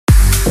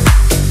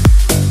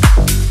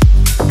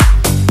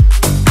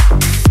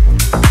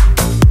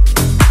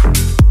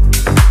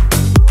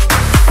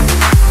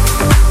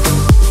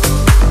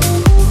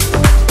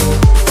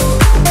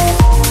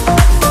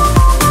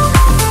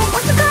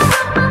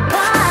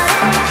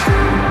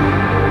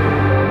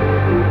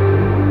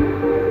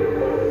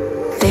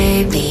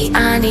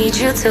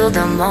you till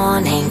the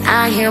morning.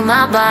 I hear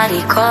my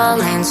body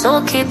calling,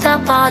 so keep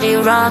that body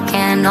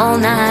rocking all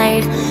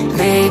night.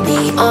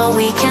 Baby, oh,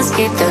 we can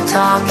skip the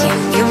talking.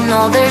 You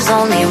know there's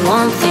only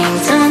one thing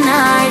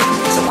tonight.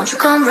 So won't you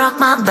come rock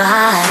my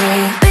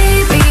body?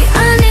 Baby,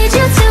 I need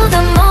you till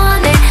the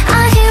morning.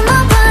 I hear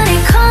my body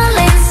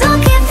calling, so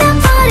keep that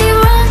body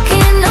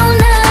rocking all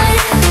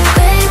night.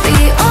 Baby,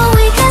 oh,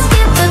 we can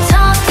skip the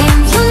talking.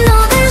 You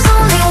know there's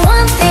only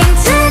one thing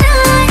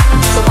tonight.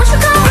 So won't you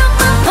come rock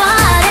my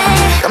body?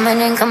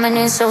 Coming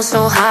in so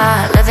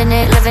hot. Living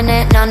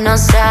it,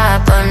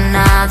 non-stop.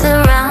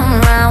 Another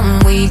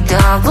round, we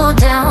double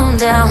down.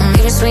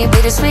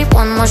 Bittersweet,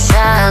 one more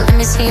shot. Let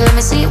me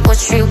see what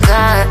you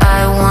got.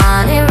 I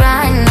want it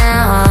right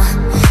now,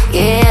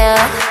 yeah.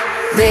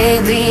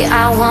 Baby,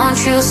 I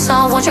want you,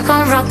 so won't you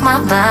come rock my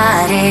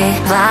body?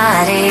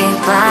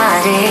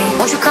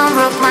 Won't you come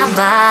rock my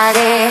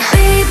body?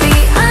 Baby,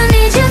 I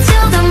need you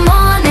till the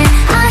morning.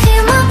 I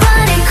hear my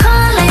body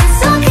calling,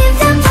 so keep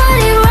that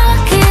body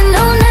rocking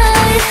all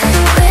night.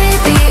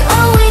 Baby,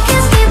 oh, we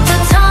can skip the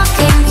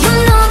talking. You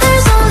know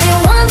there's only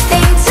one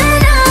thing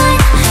tonight.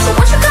 So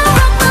won't you come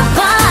rock my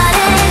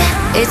body?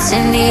 It's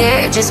in the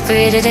air, just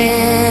breathe it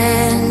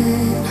in.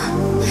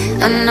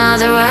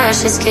 Another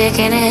rush is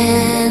kicking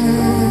in.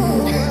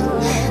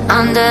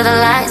 Under the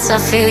lights, I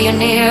feel you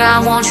near. I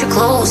want you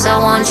close, I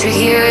want you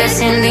here. It's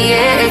in the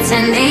air, it's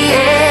in the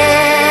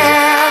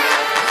air.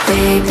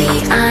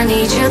 Baby, I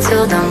need you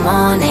till the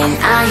morning.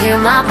 I hear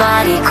my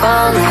body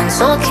calling,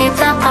 so keep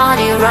that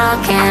body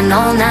rocking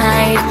all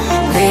night.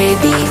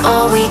 Baby,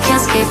 oh, we can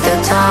skip the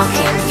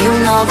talking. You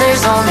know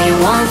there's only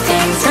one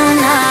thing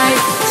tonight.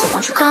 So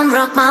won't you come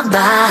rock my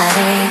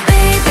body?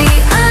 Baby,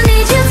 I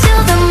need you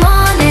till the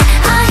morning.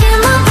 I hear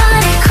my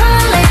body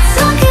calling,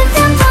 so keep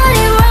that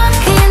body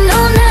rocking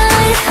all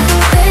night.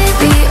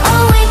 Baby,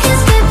 oh, we can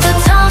skip the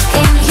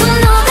talking. You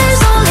know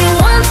there's only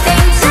one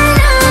thing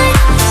tonight.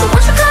 So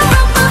won't you come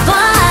rock my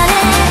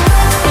body?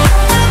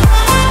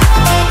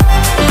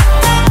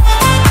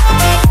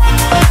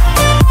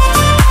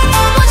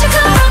 Won't you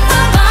come rock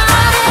my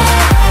body?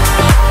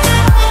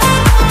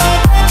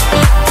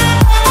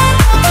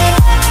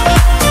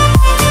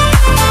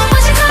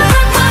 Won't you come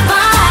rock my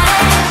body?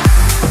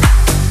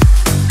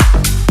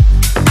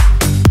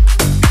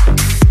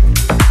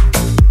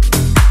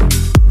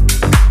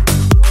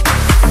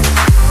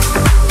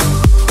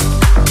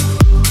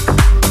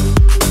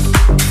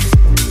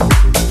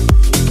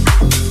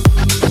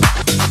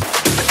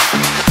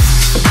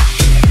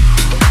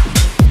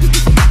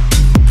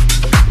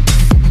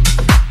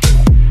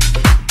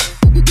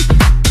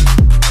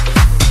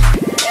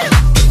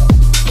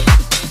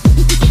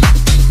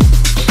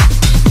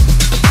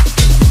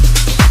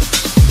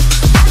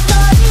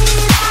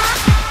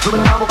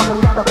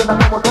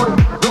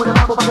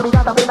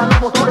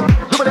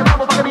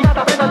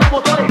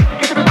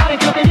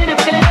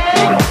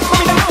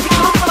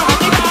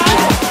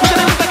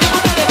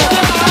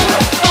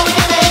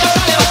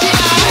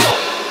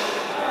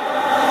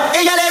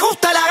 Ella le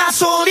gusta la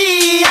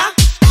gasolina.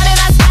 Dale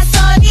más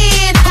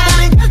gasolina.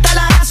 Me encanta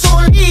la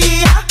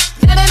gasolina.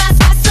 Dale más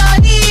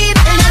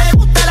gasolina. Ella le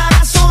gusta la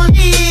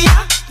gasolina.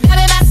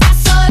 Dale más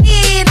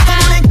gasolina.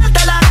 Me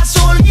encanta la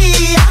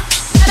gasolina.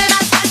 Dale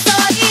más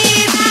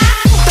gasolina.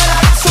 Me gusta la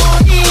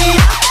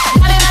gasolina.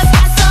 Dale más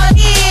gasolina.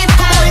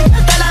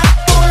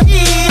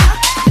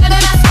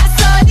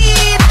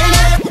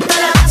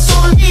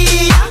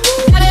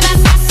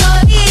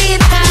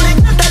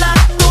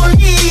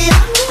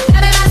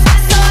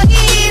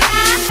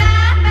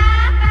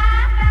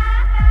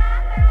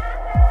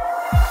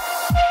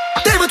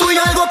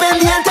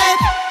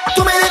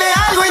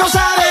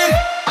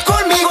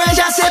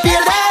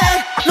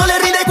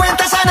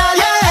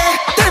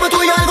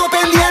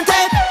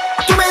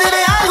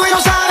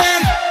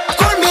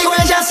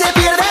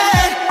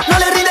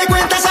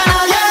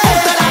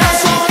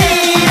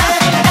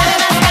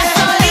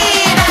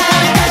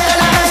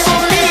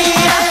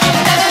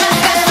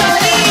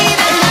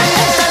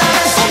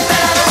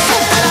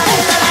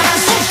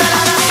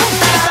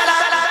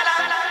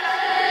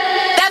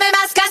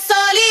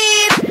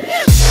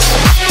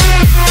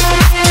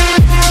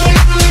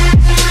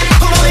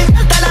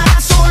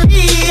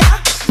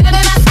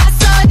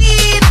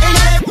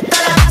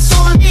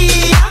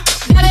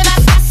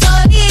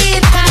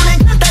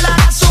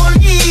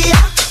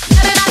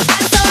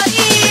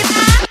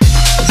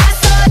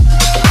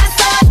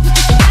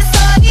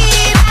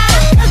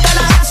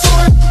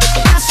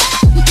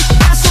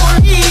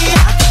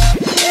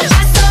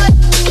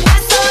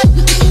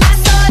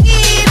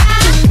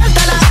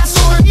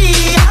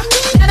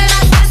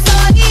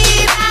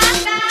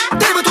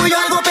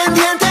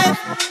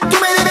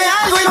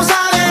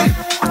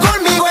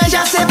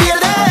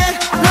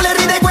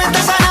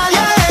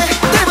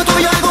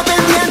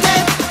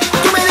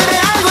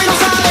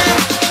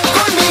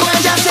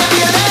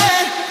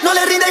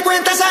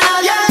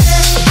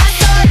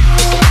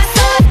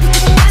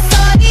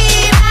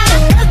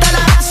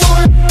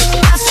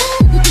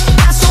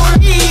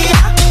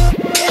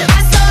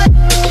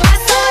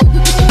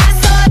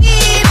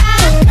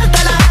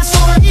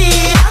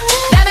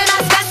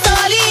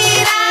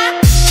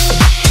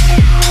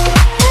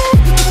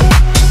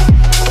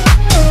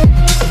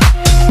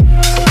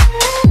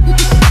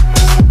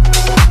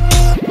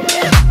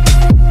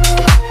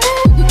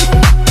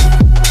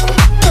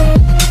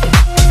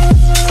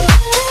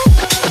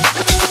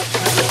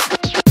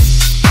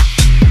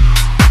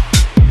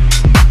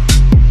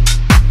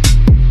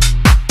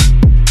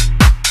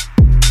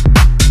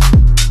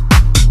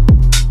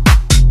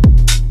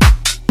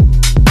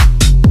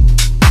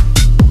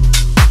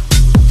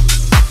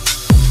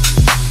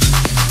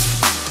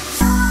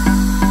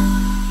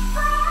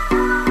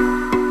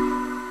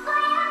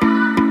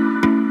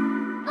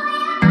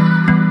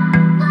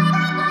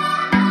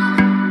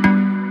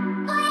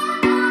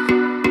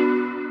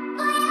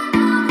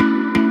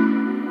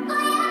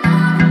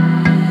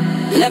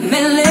 get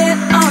me lit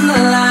on the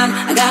line.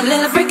 I got a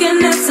little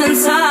freakiness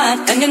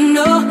inside, and you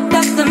know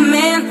that the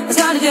man has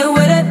got to deal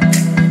with it.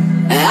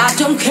 I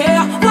don't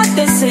care what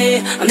they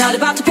say, I'm not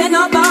about to pin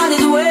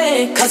nobody's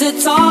way, cause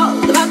it's all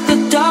about the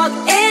dog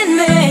in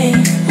me.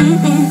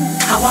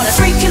 I want a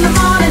freak in the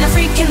morning, a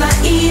freak in the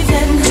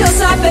evening, just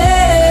like me.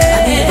 I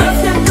need a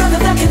girlfriend, brother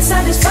that can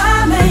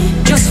satisfy me,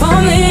 just for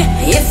me.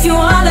 If you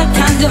are that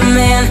kind of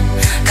man,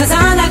 cause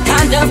I'm that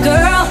kind of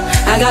girl.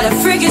 I got a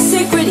freaky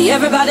secret,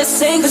 everybody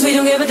sing, cause we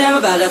don't give a damn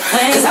about a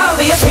thing. Cause I'll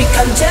be a freak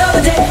until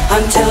the day,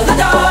 until the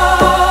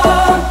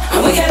dawn,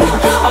 and we can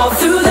all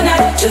through the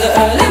night to the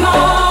early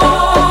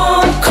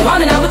morn. Come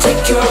on and I will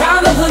take you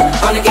around the hood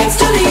on a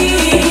gangster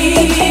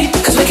lead,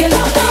 cause we can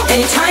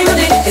any time of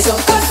day, it's so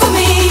good for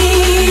me.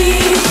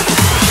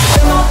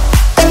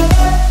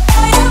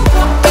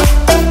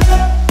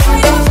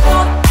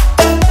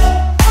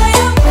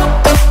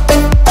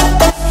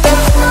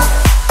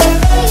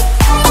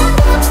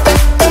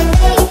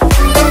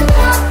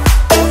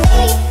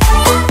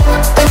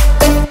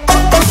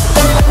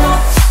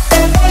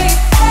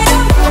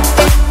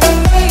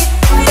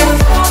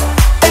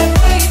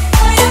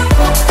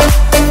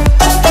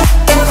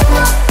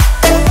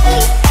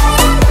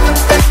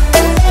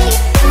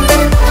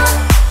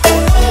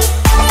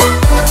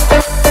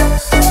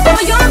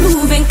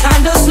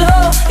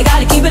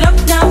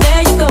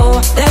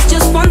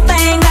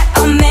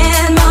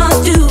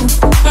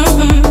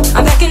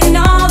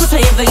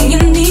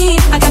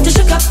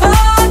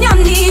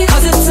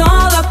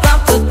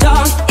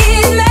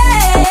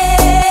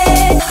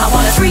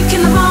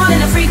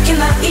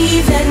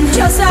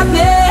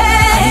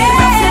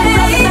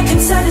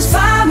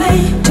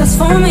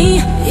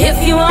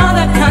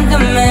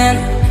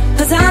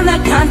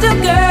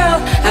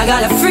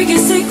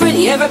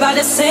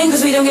 Everybody sing,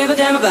 cause we don't give a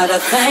damn about a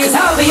thing. Cause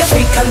I'll be a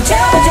freak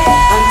until the day,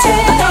 until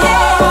the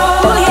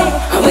dawn,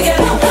 yeah. And we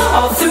can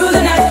all through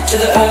the night to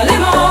the early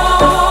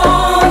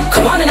morn.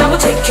 Come on and I will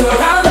take you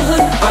around the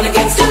hood on a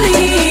gangster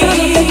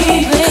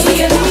lead, cause we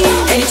can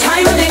any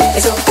time of day,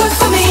 it's so good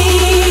for me.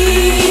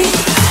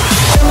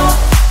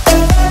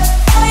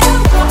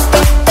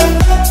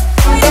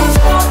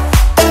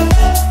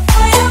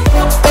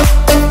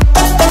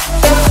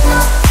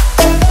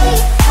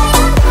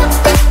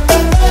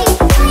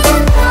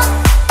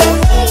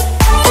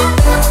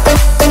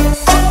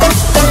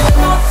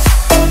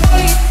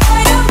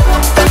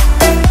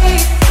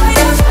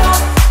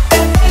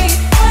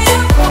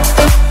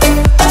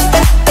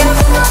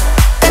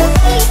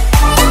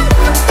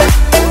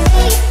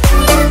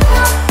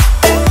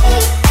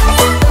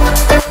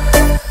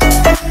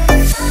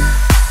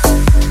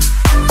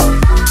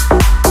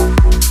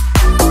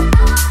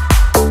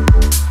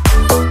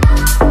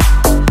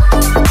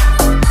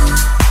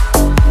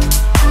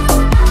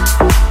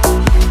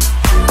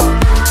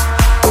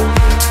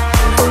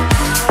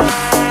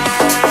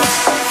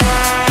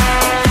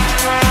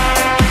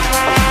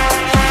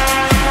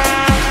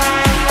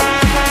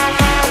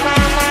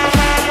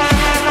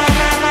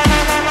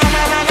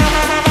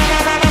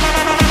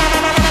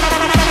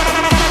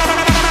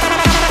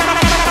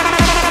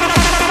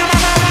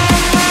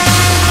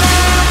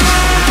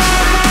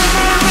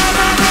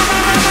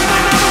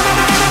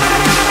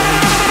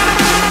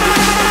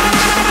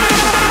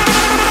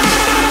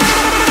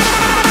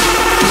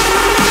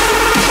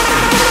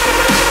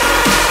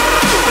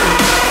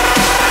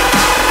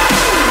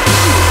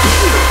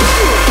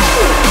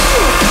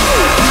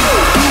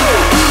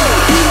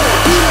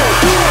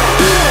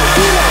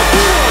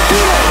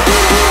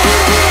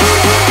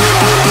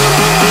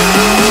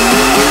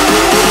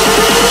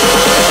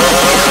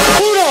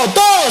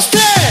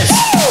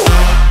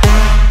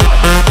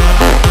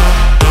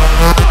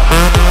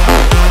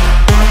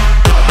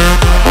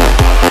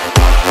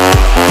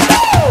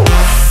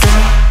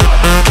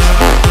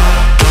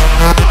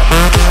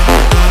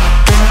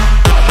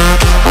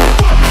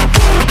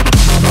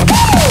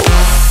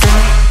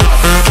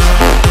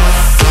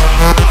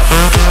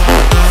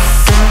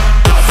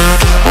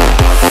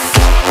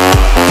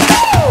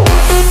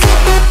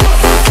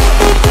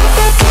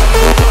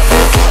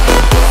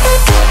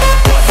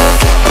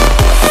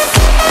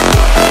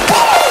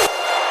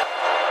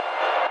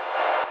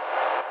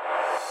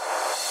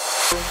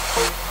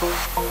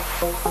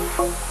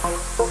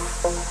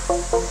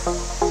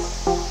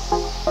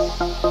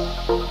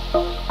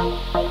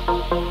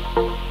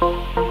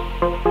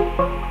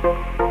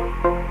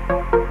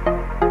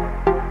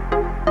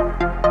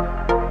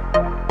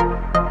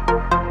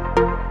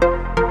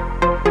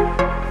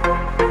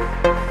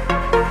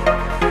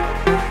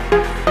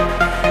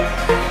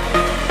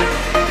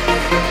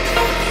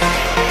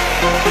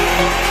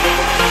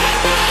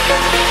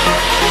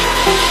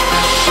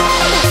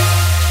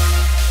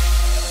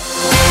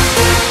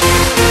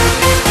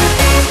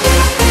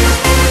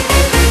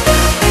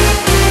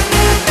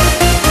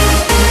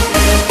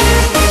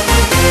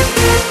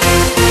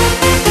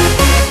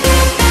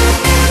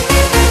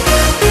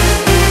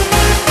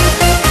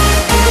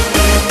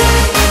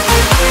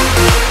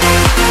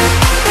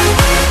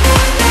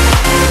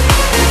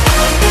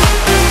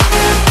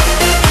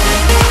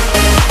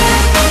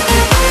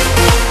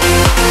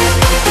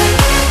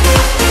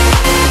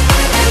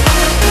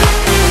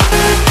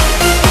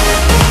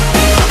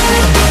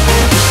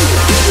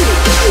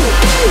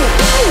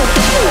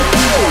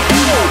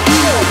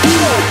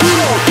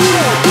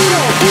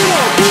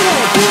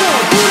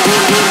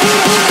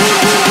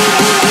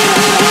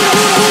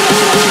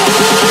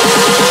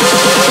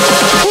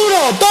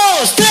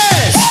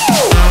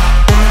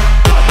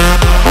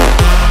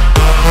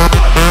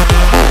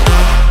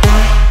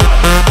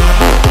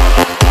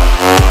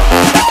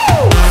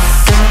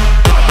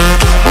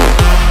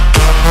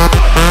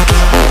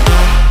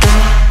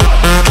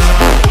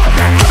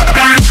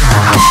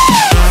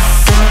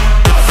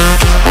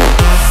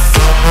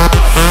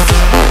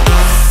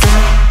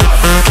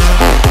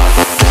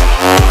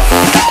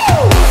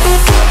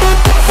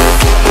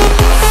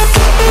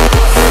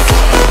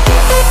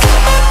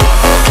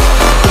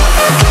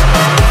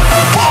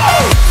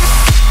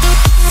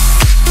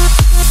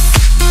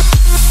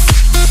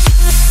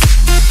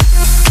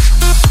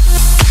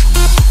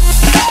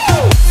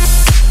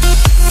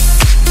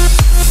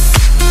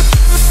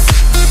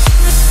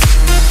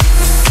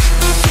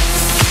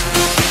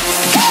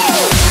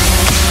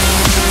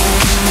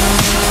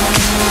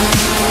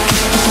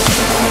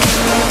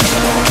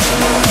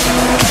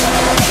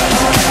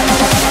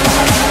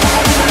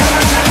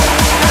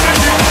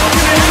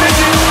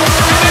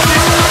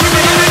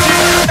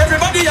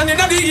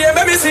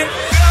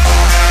 it.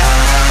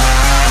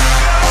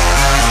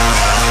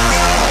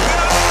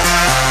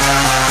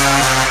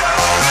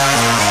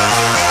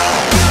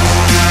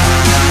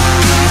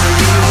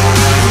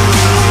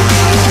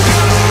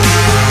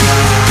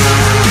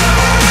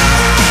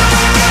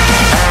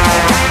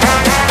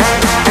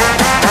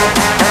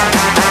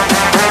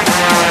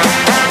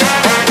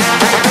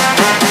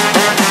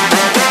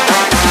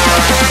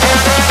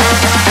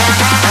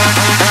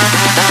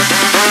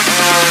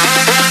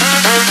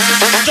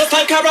 Just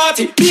like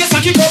karate, yes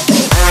I kick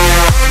up.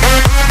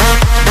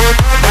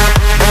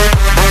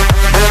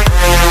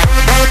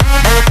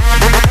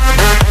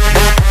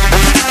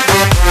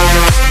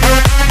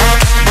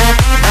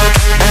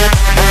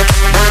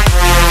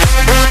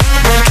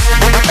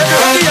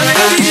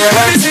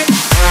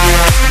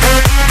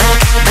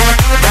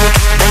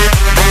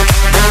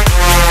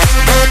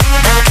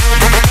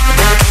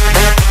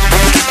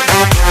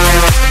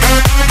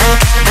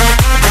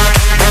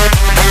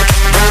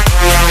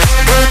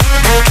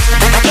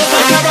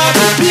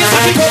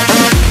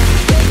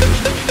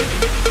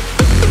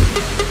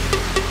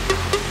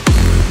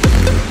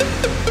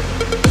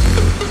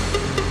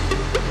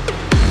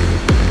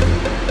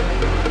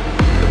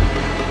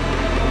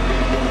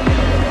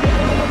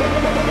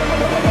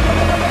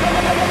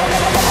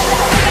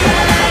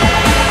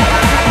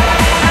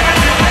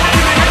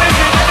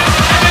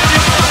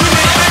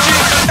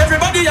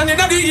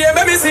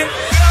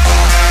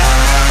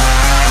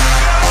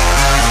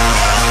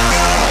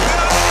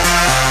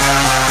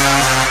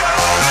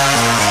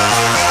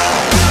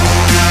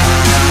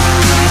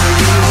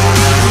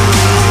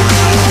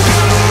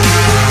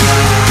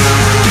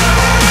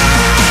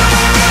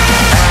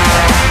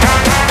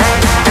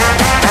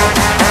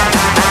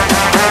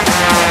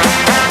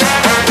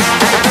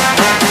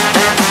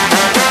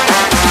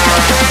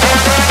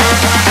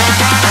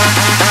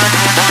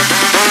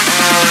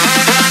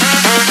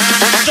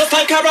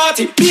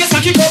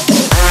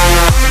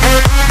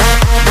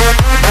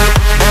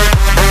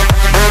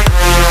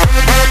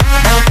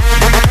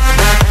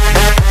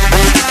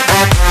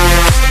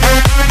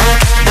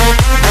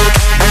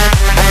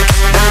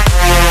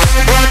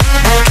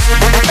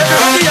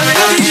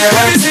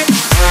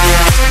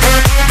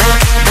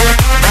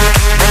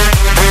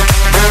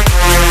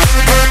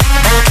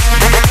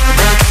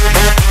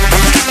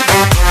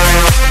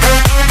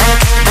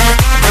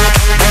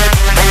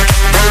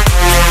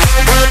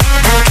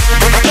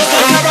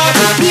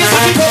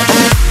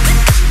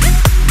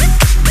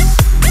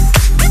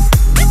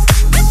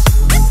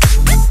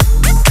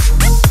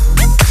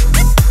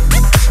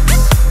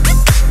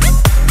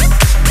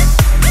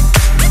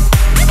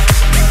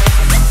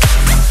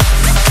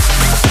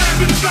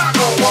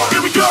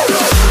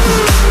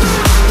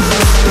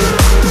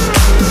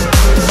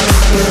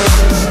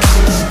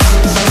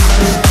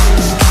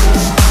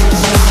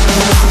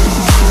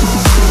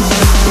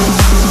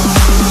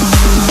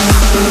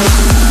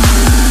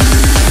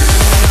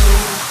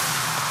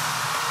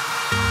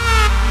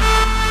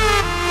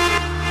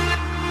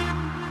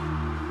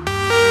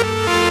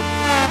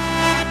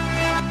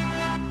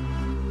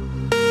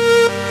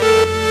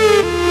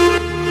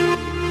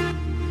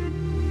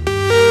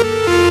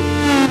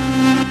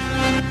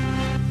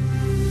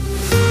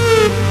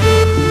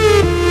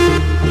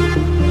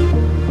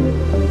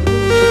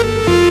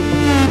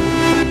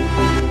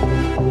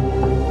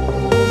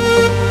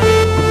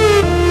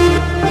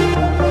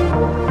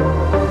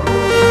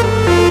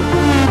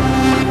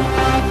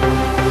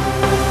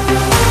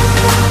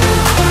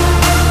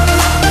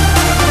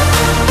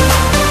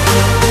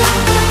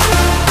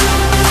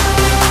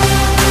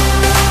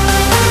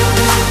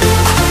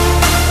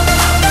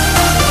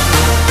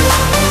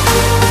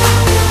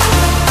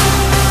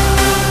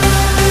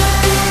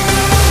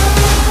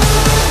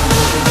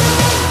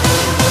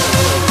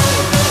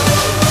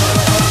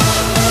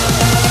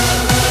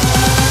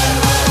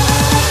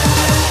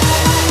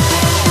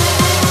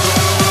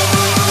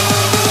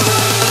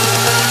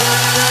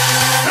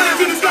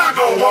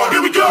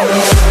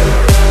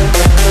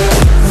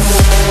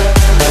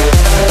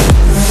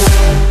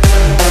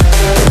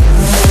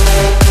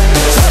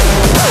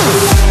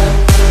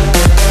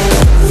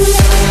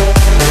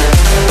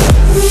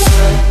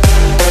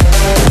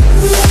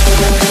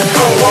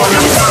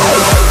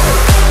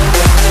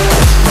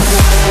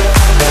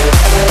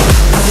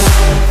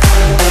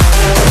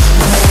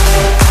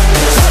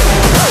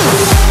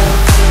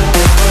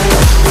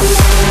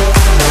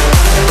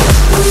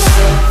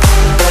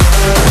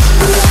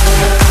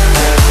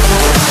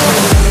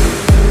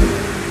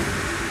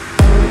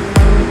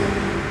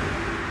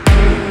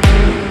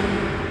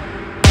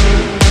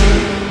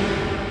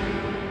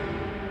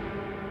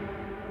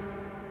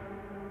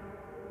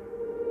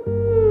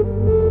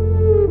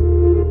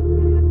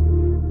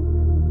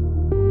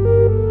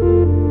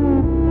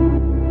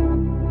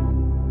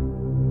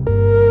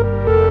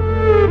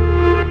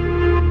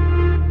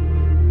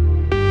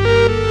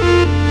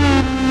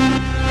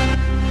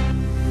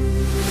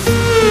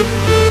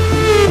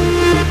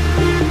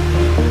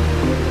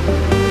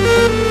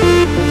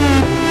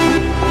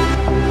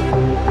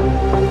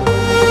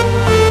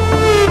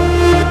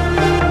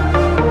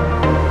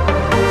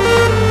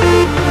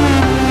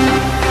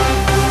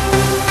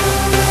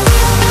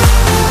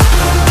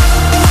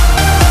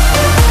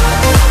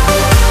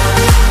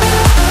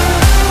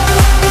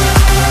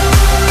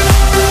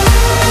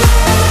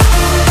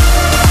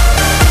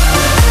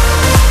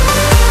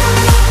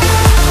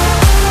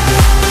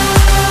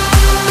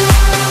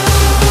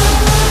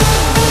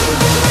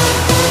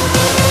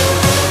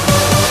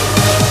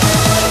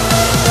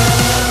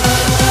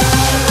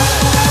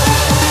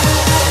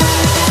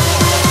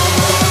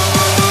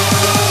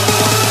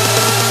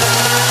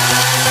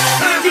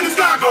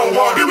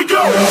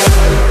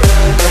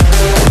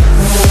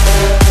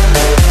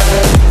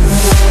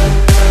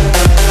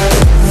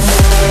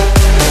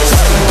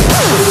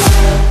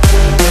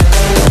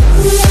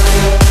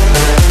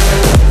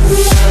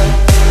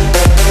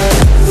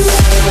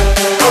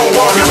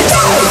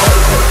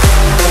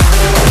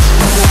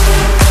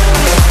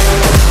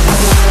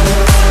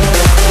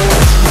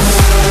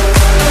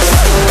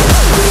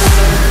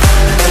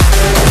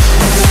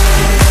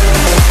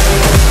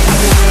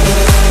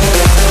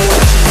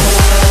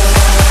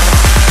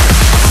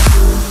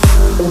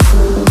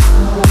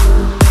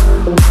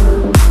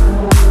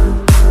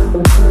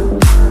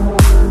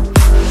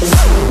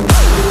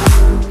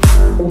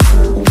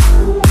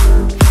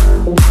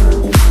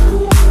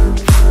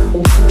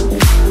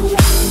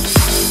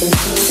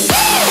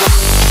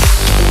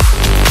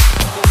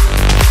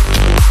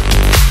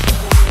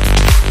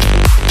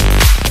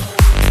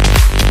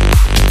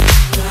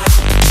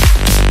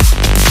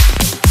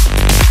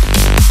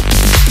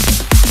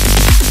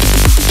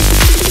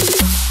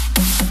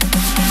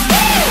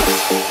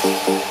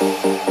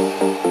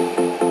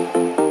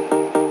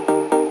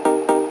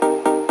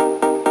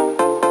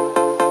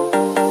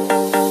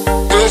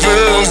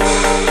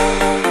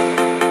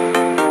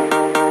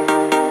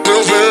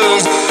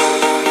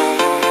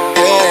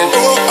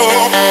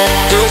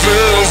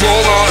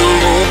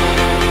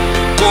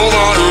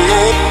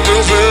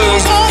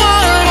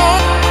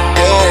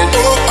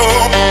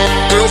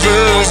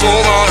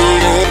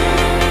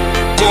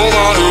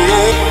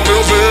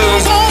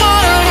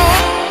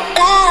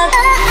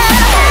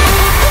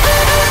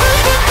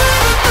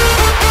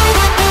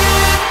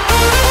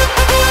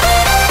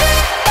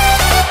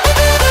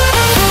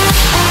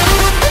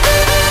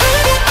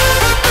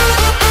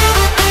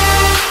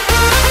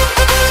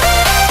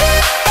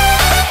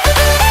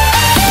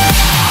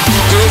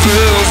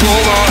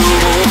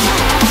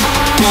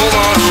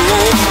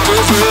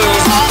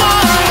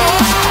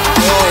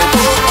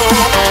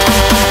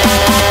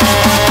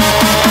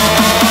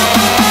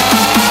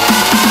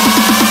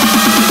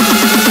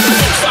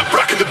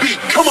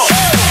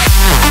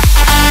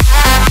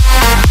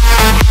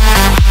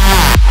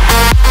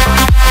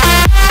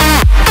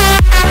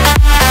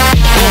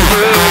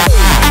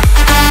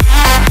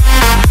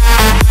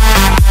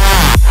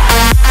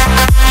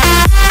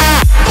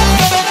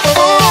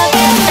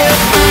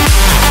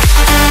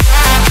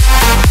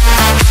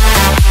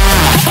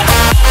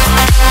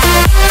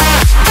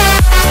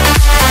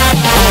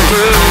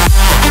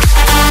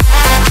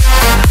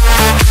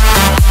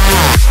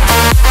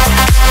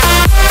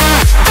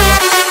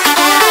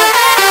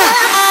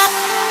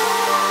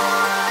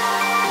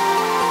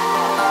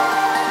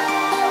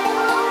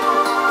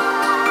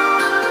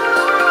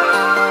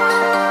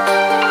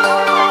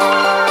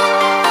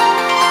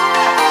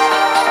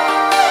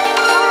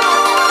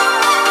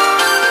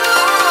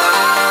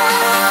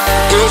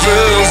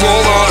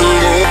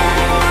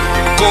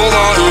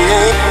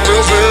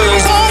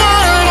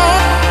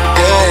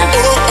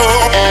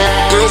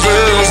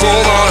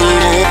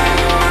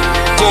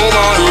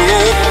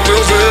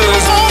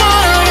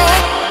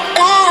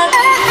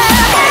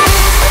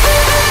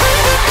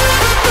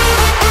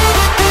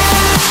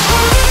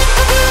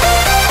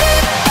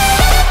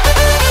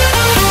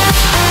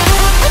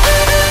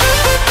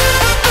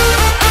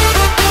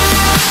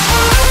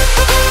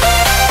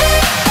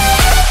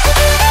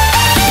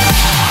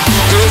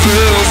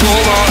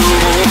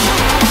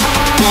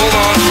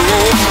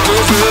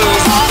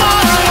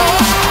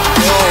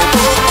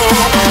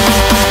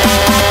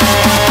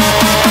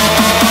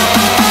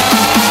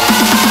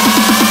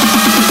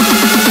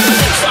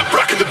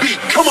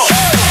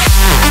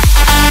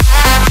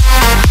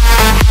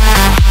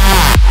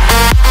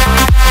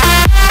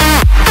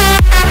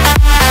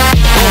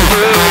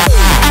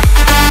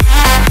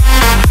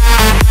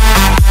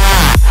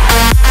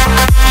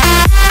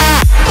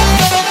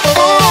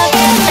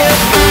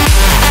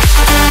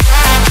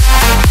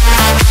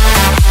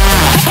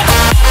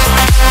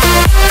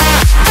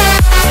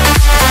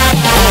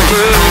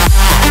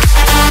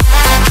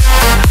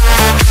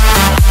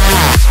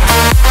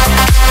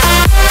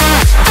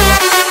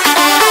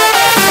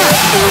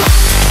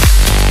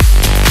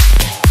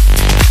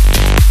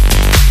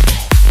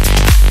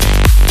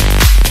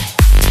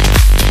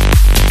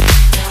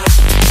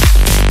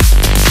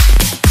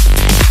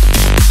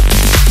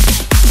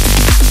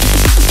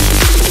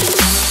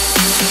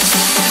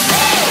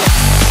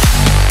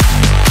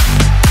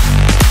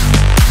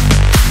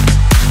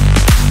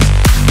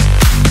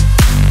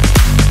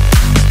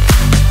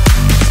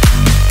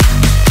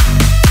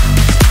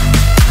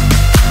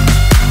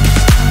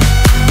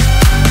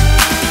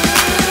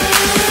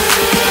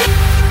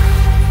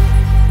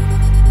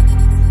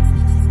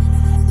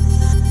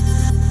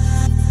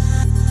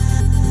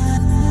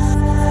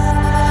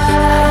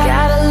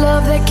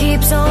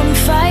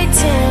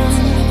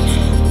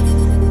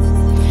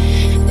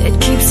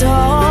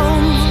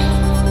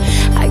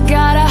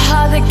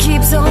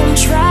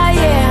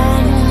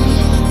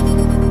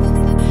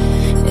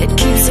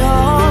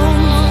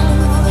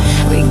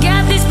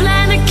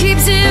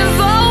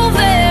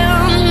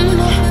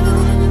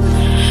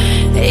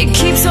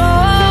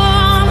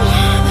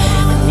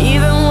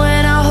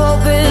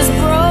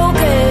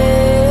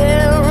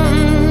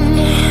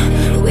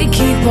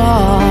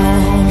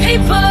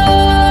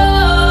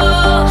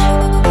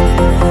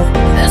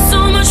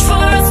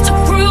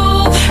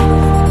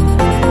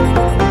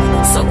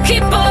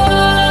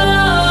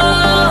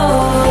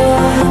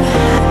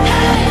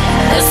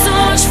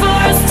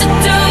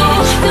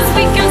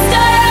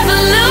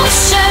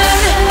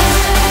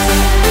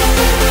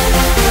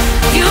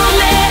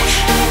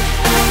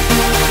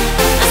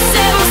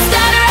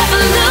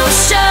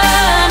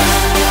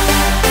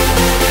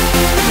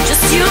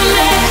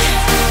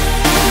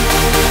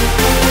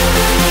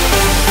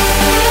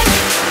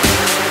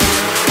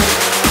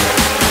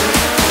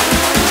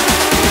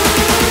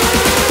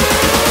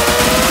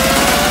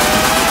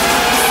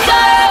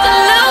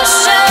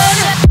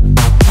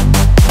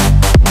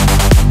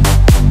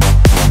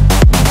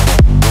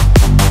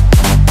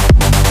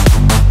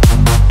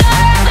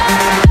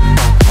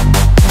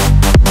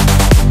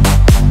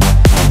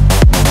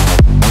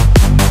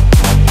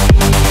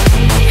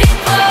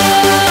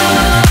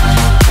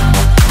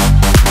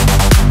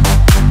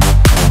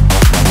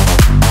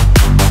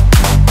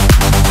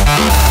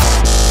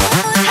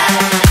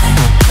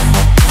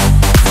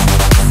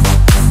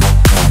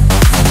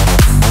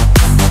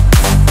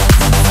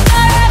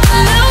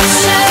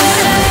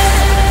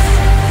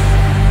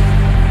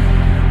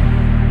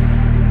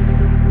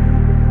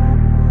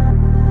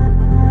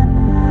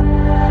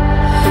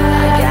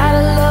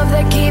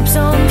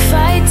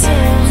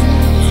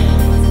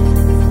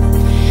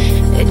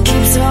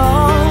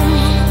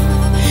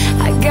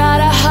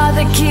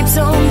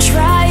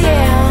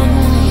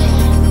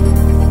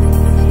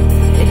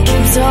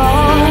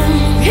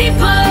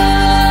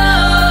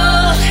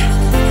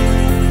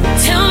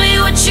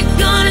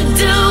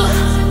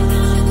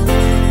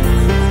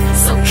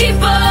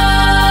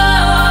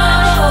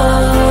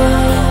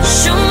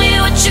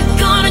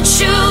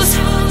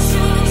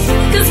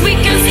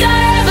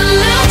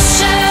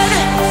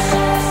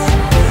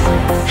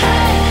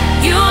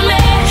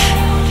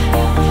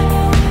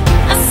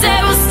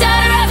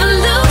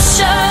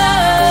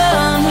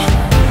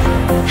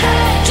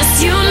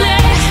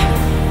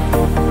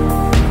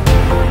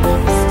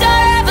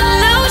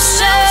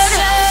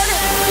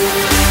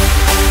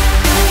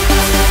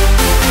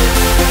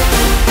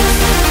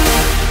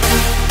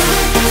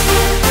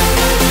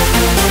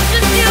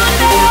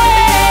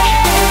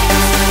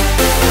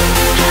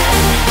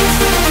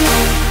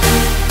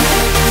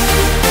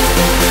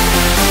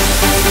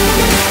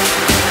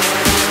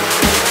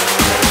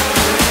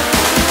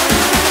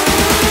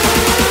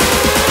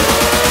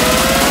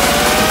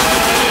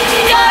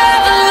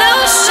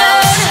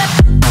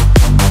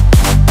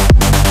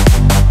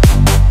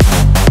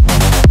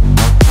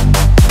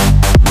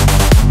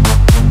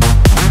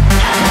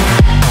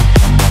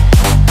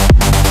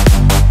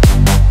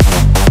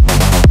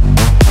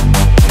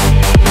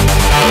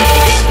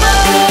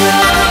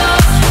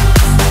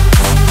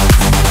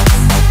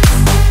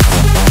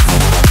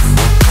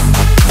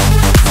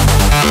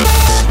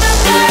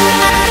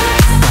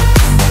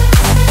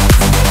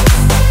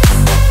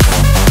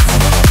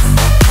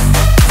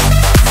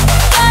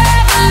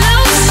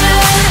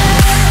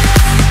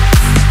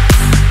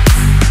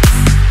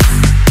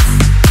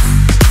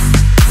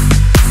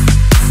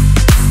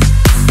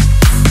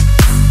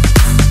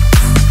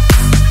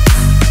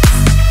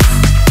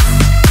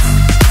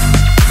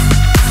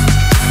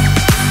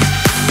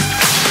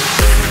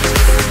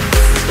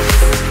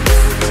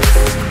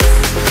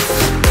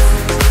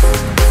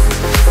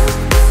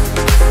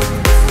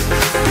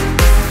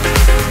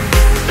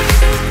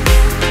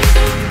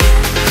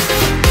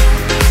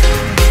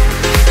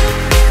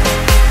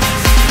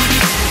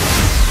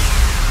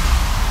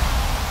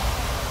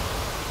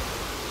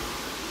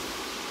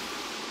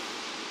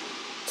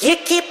 You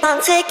keep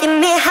on taking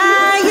me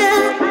higher,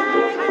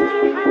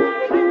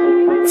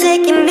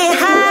 taking me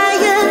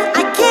higher.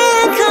 I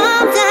can't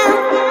calm down,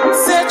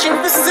 searching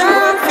for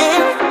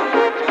something,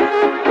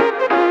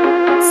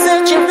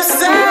 searching for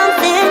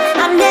something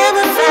I've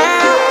never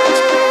found.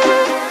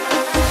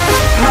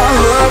 My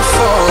love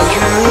for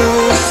you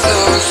is so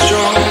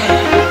strong.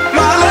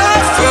 My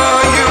love for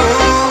you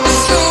is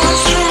so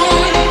strong.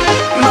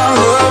 My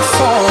love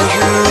for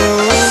you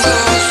is so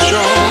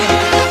strong.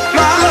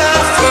 My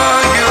love for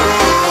you.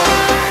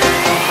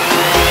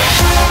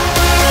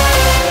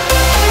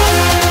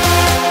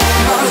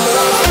 My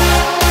love.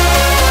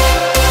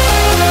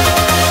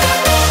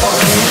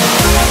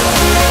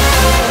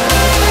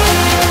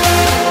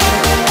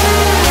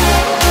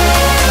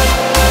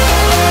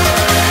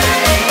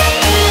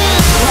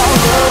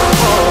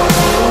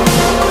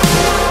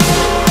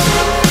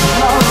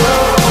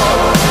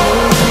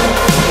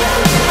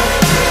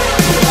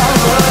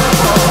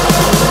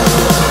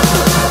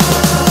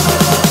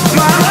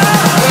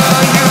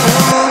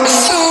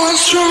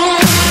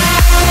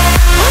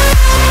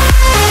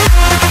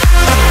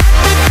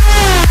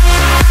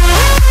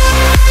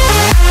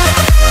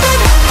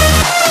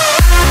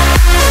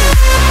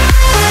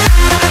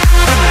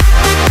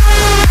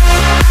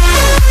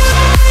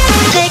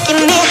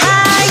 Taking me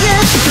higher.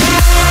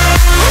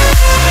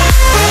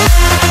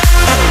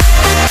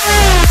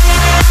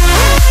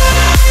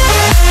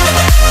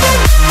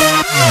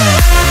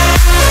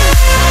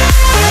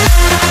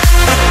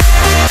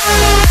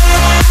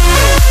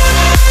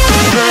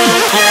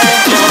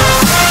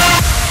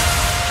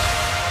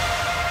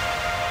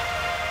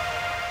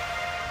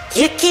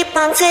 You keep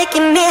on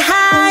taking me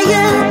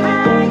higher,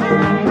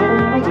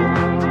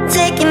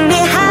 taking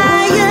me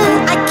higher.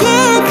 I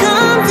can't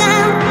calm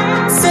down,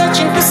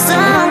 searching for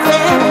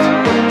something,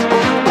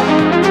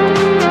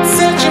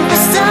 searching for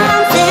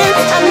something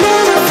I've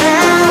never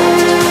found.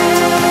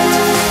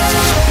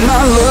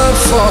 My love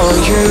for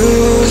you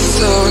is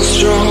so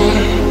strong.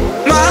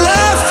 My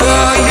love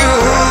for you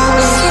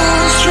is so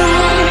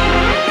strong.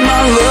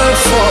 My love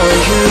for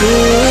you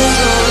is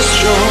so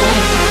strong.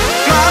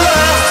 My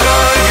love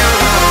for you.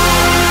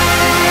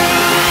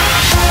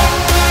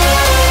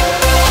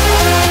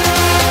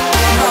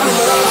 My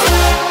love.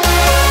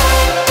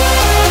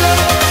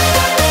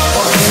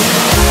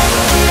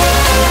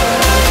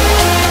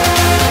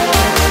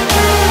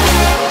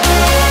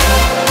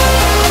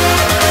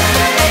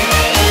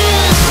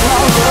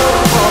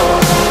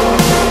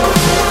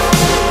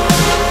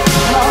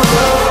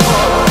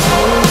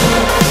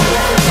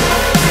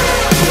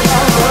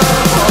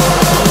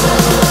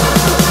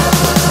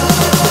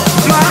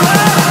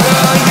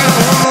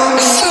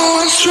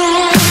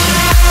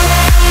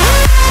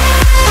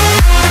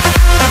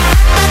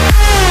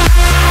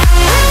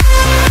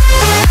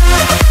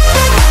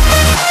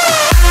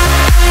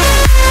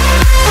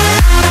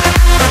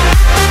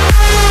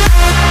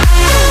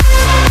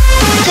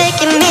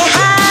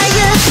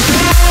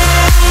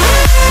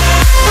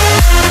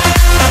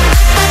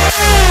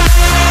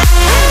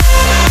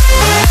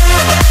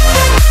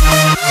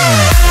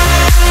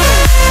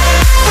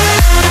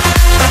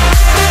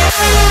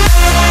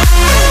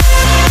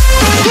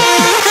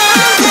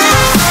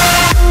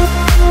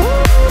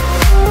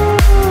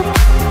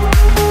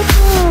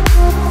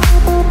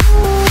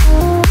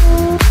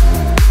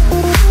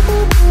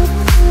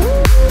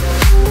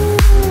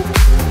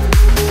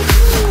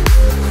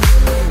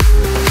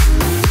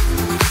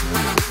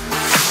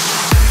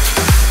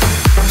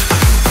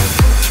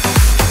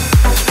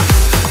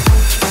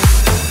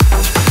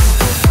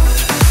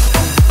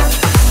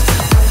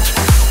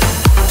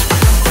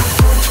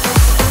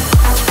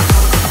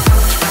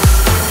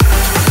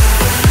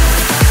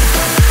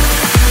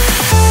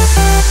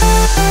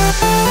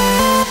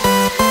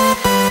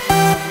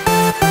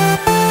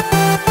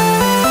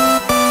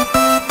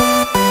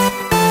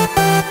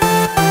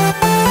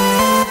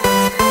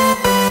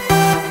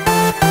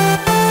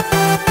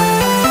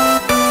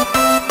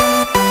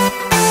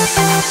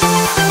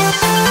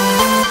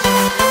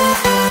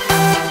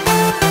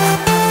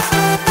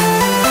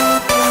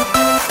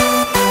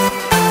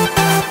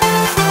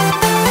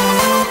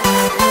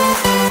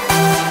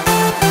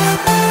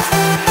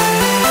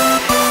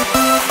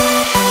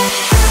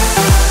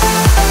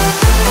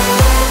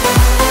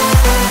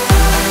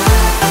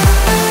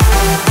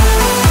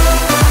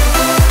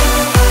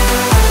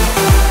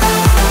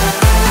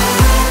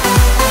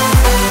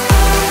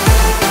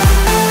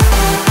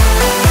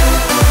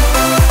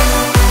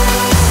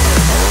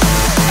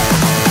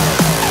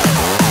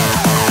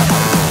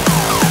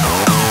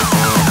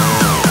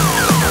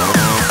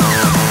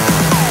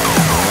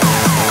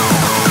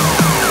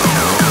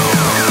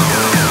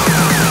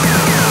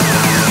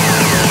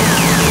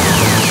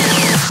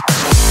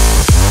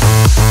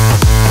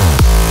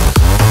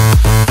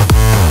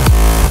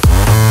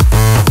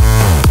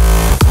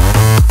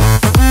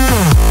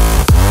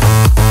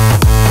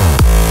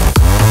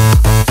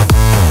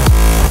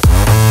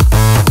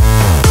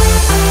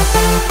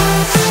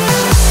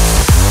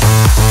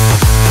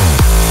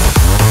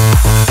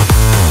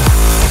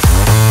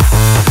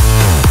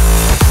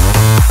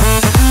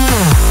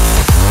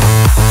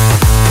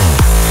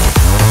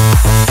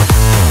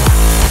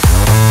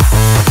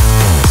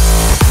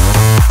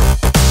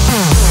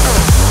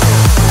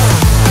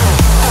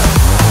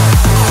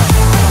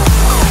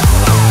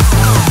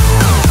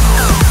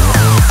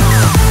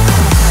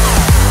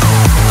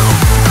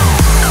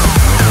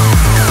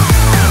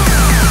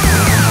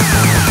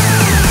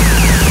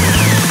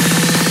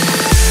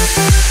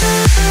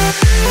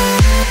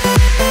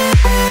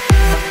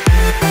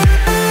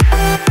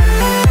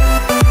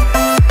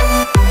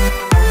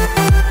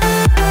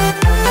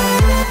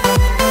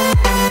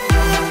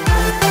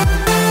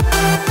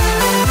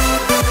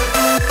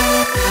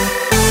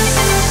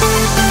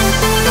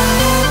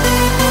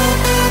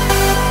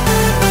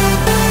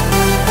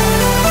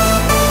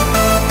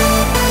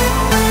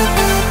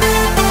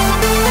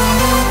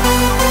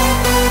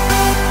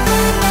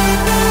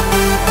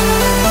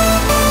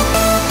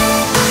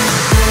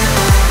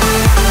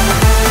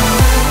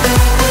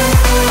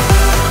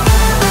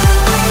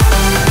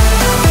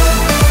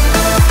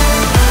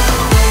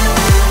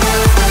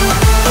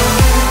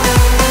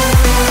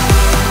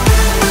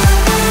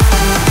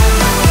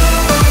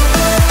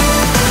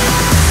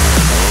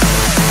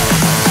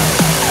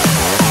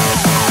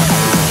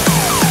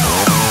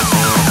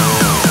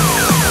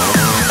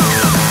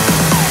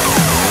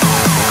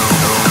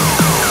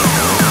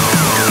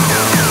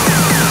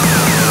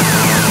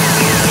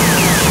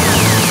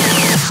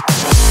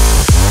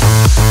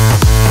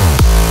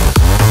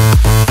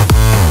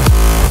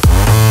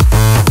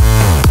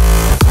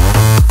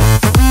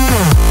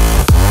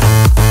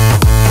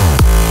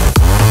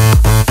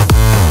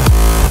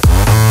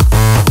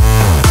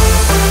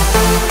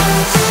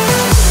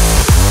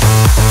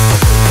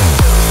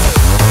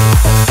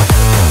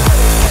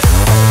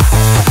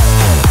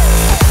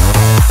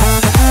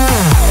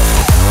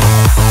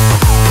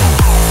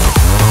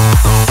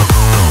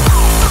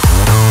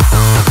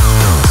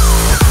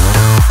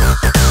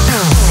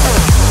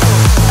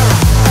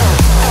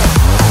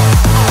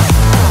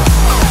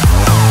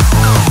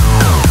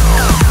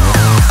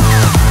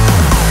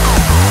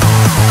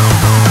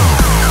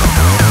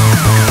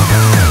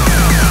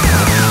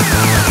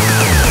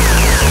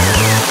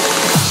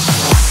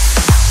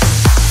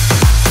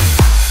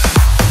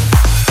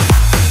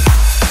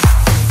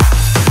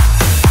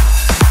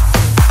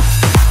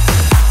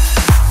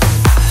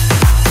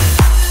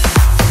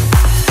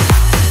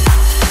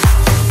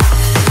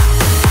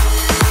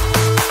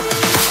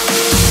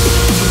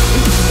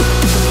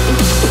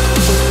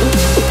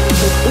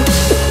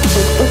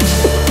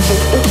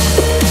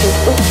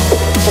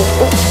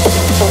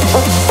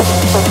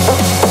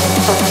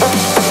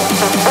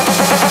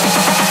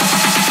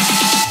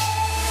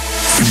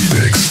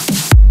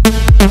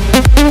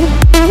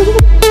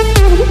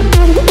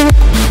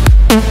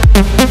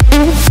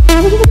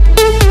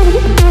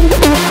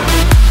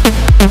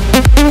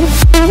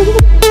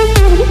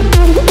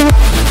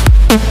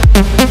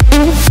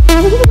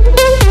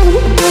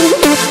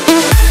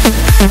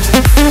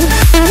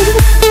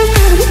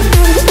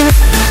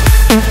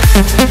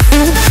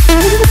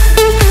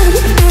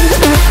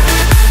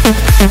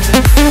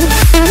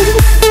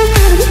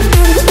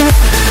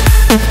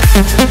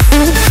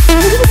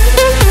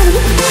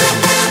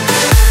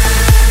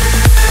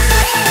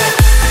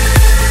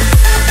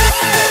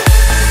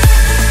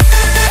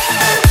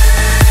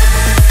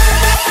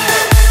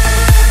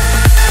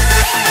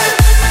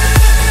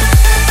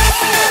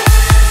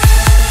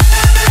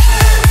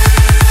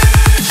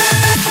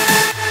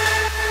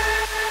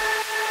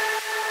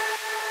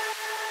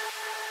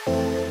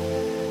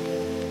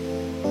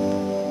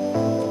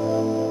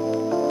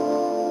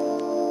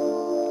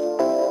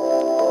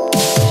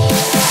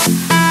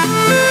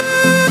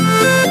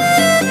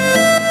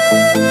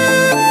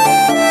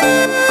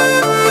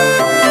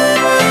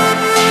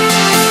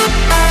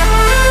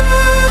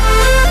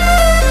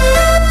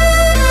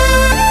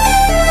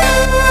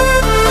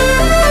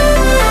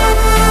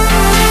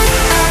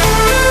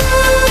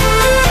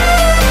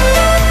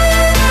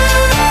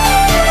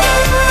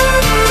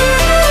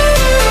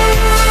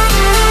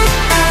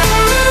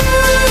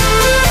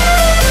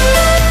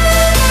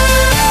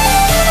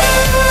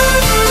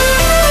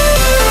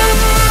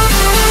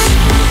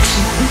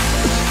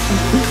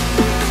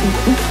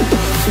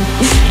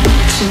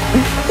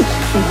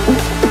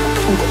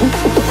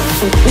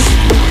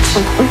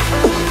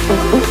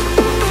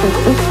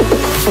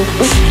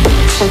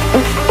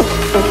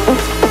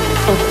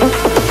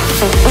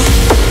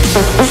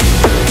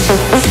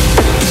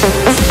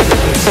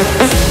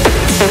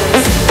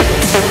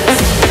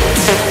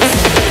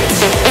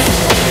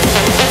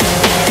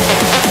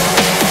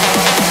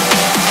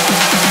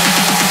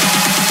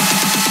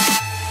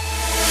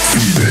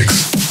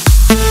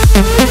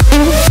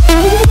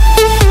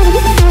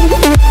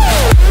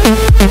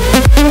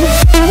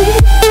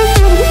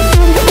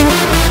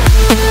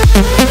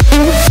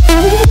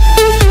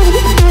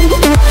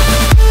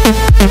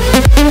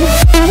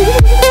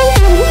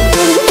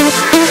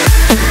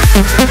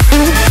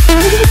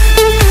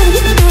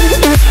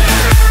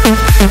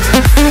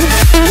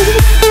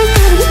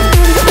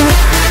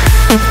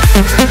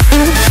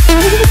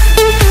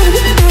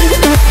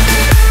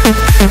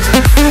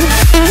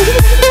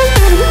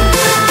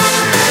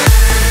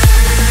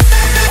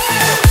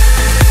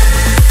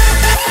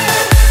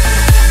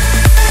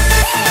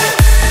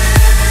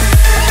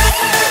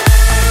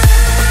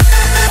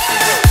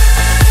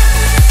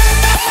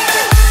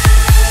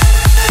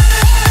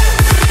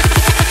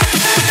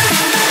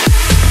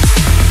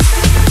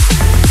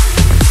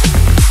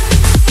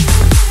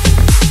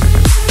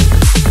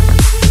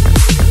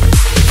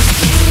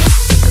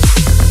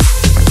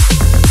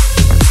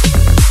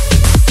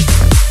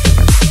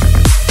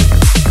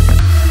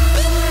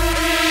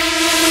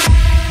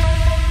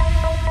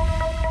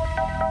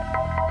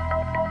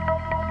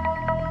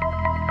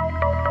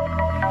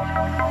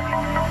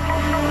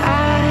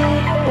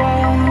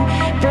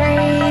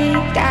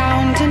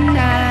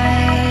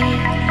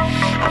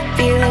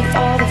 it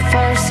for the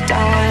first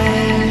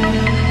time.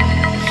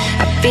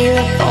 I feel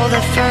it for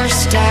the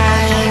first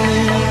time.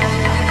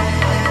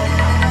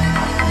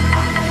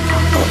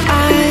 Oh,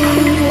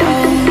 I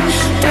won't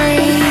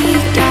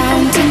break down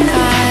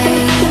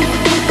tonight.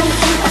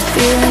 I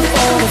feel it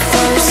for the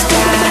first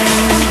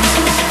time.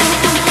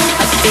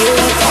 I feel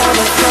it for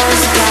the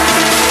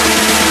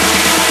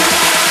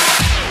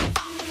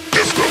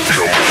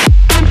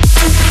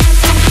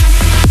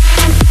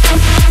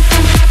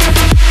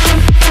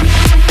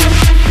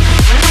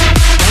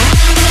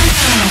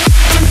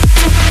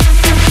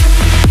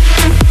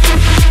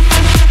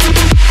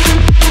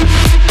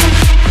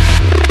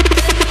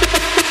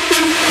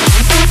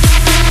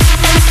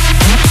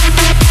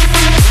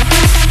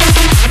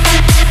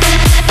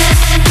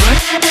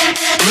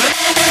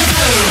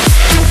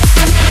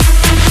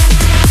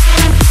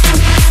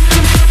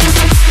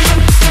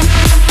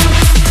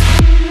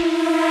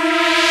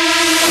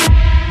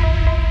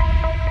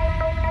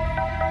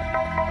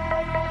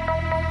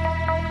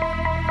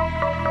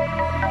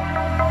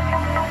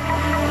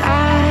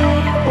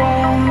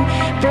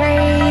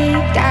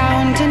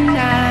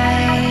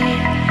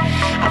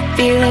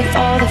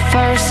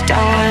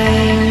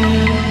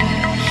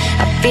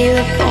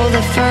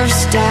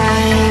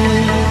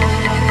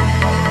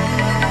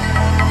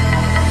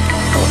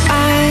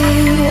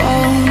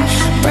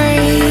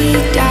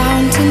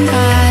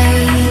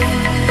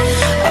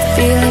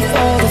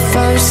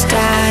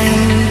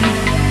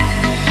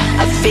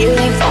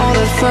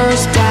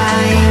first time.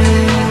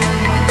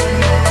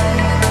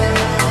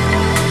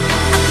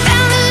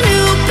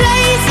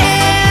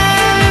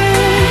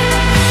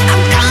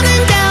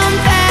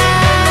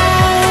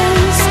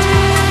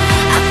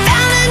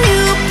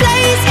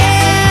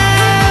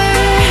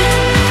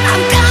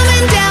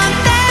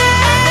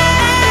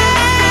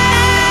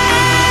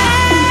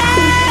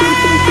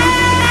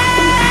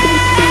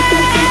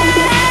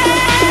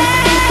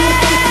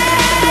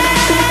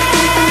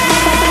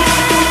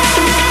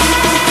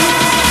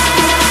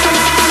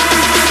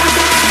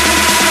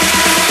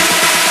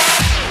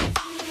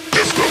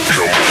 Let's go,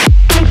 come on.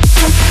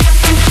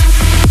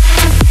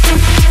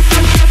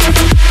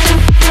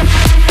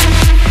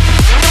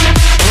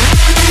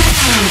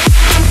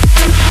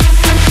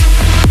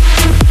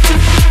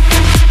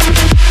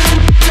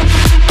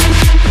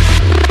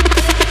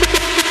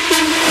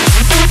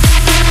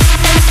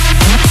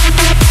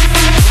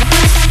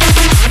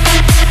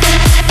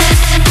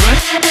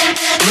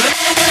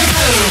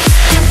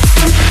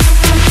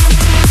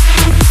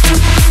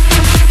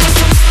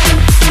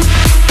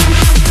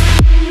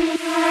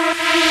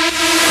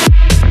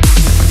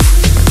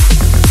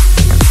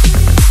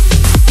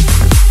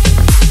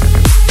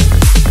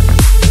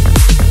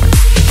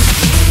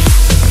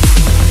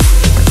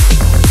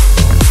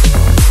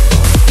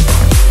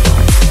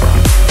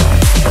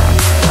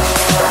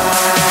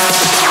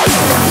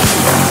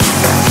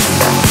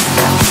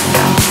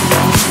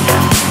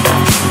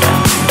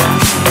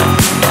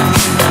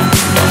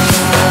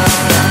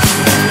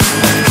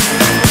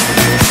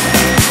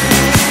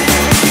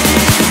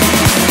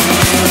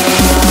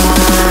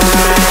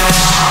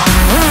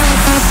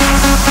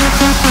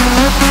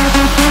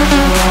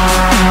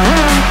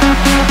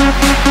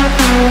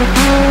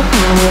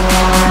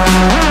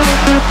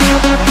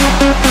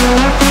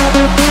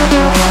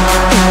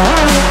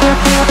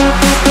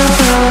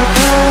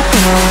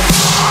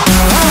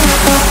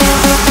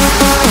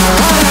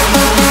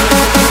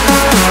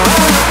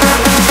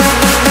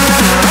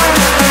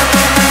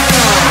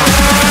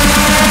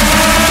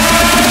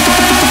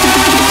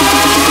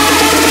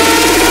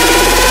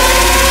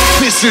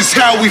 This is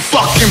how we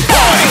fucking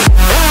party.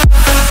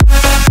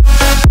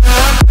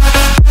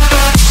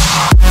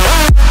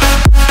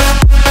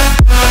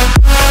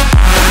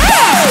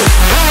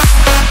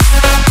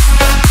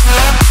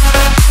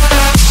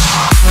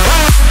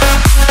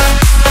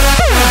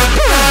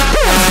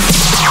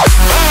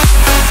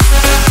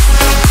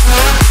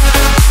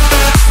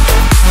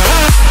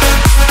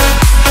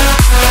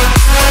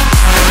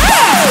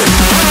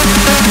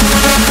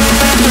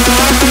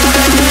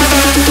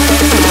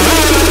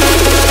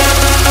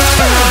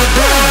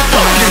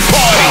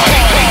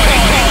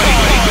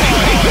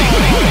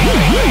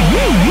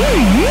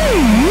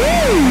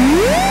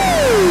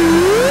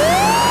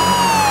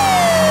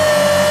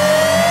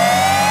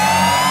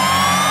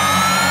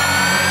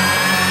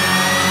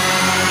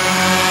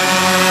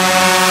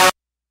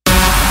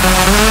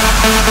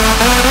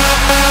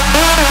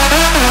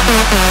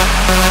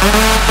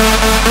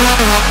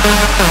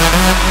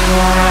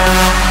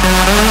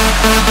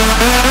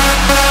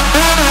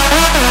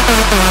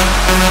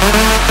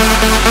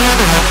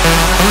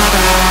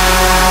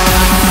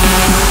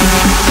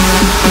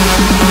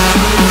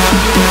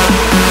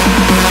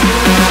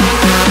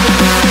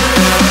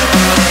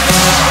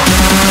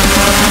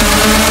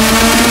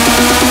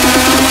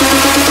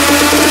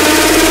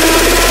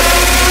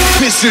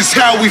 This is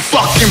how we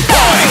fucking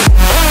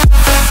party.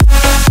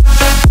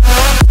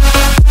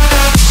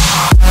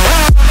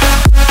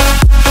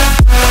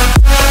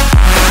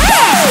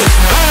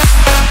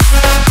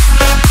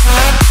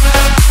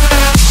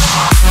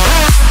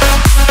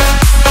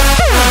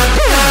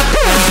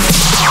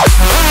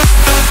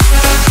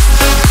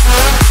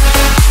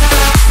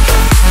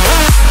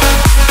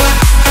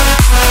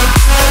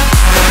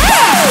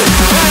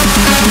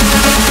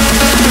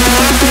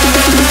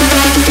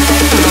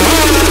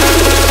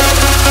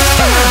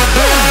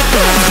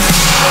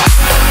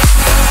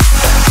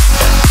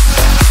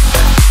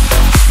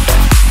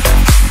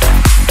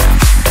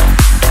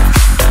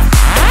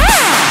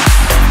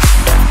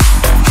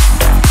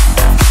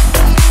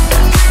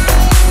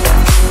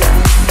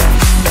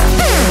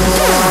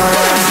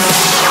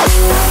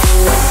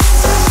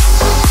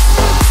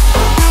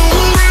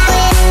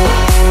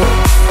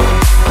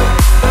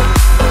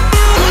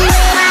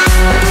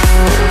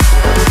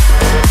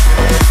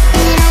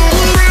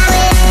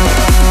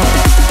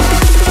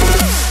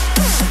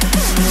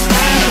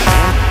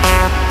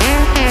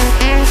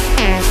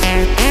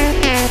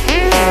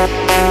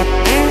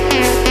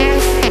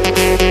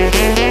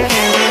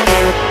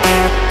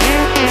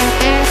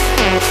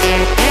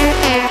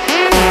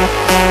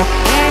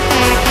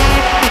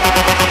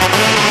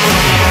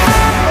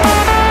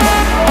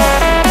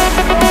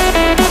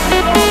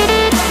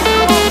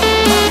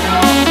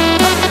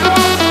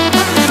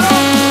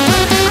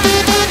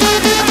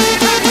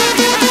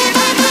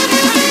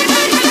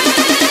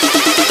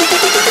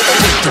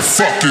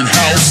 fucking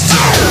house down.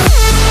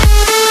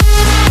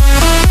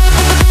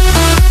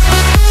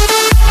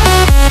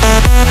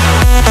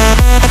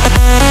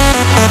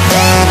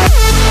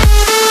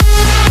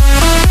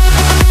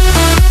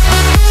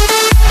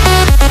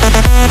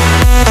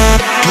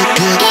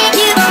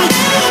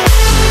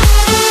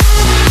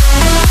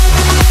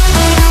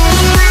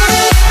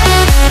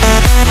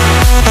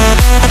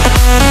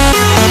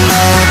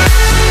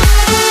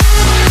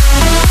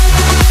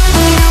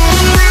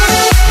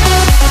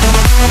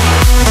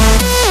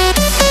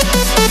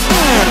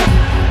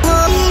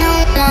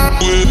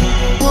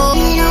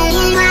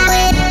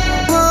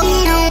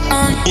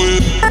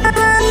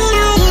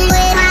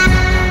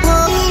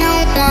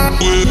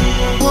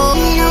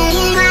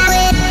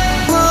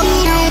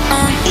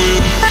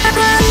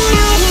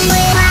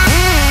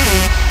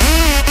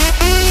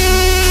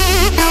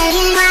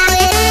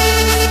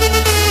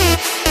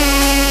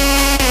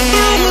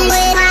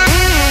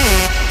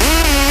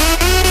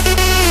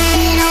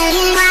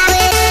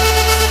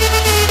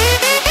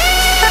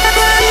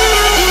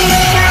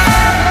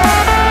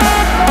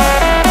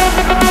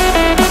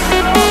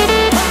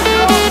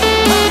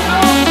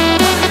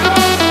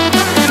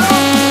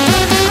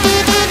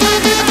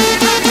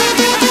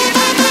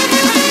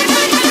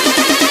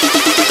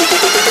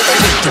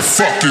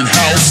 Fucking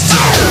house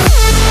down.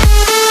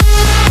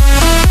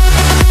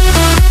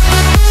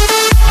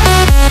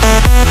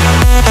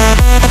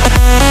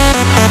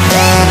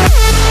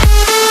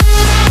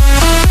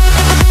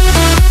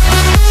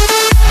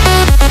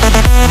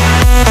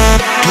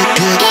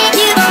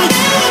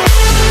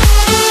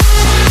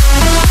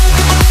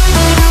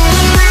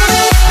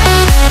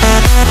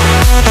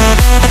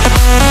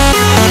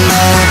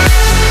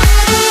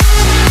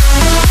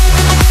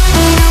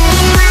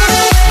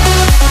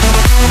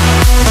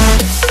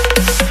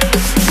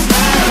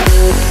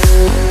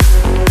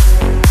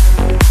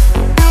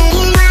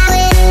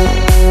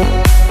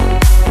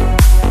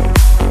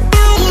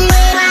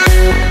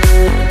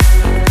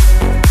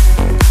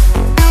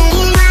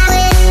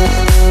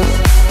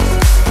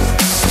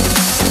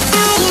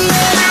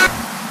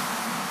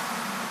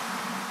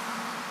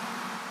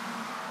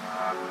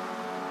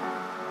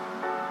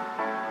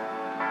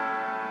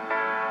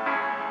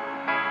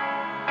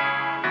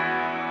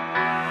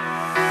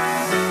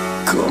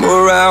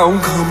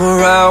 Come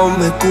around,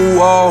 make a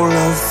wall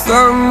of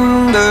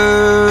thunder.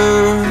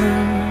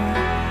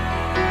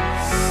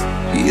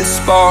 Be a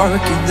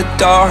spark in the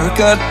dark,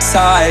 a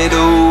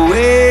tidal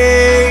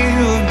wave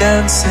of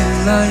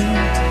dancing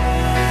light.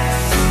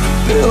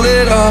 Build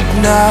it up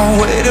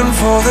now, waiting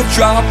for the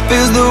drop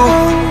is the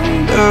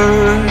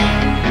wonder.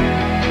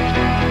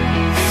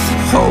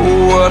 Oh,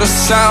 what a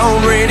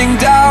sound raining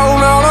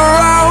down all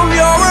around.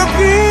 You're a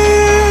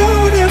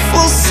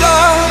beautiful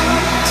sight.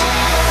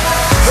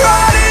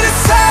 Riding a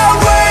sound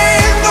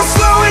wave, no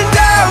slowing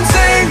down,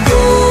 saying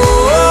go,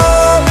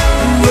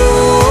 go.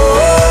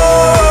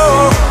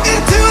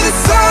 Into the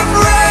sun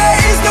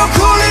rays, no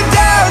cooling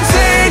down,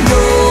 saying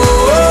no.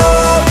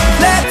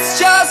 Let's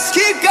just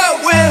keep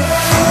going.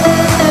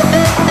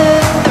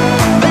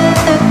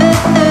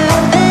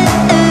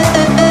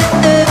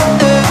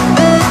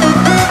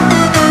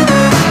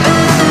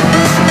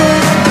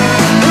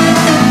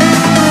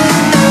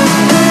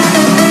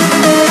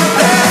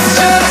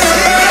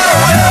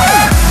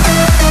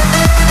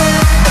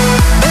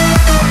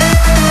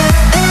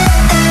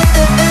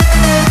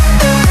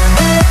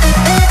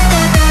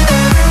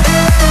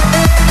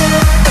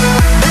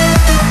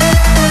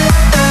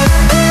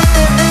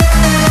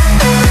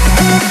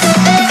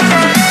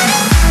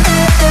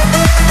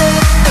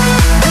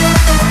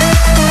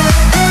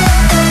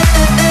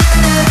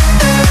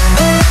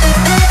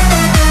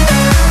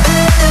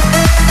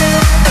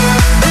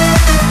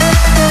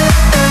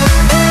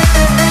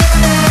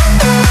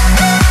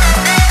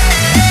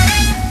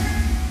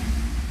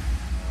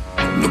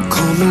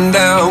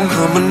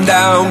 Coming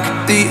down,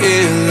 keep the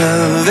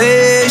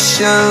elevation.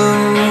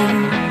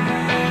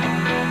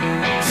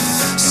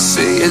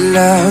 Say it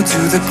loud to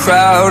the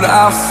crowd,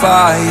 our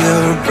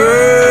fire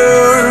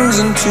burns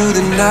into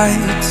the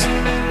night.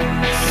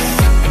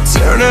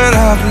 Turn it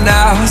up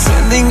now,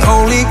 sending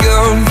only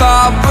good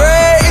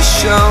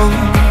vibrations.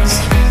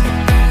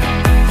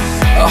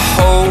 A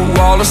whole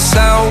wall of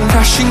sound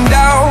crashing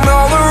down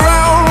all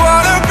around.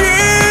 What a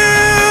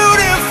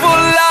beautiful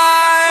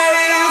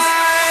life.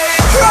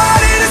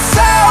 Riding a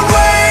sound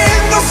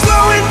wave, no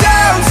slowing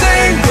down,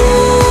 saying go,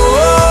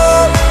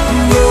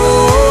 go.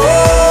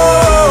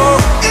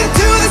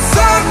 Into the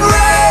sun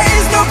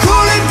rays, no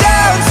cooling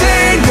down,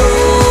 saying no.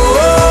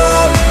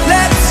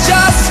 Let's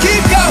just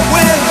keep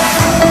going.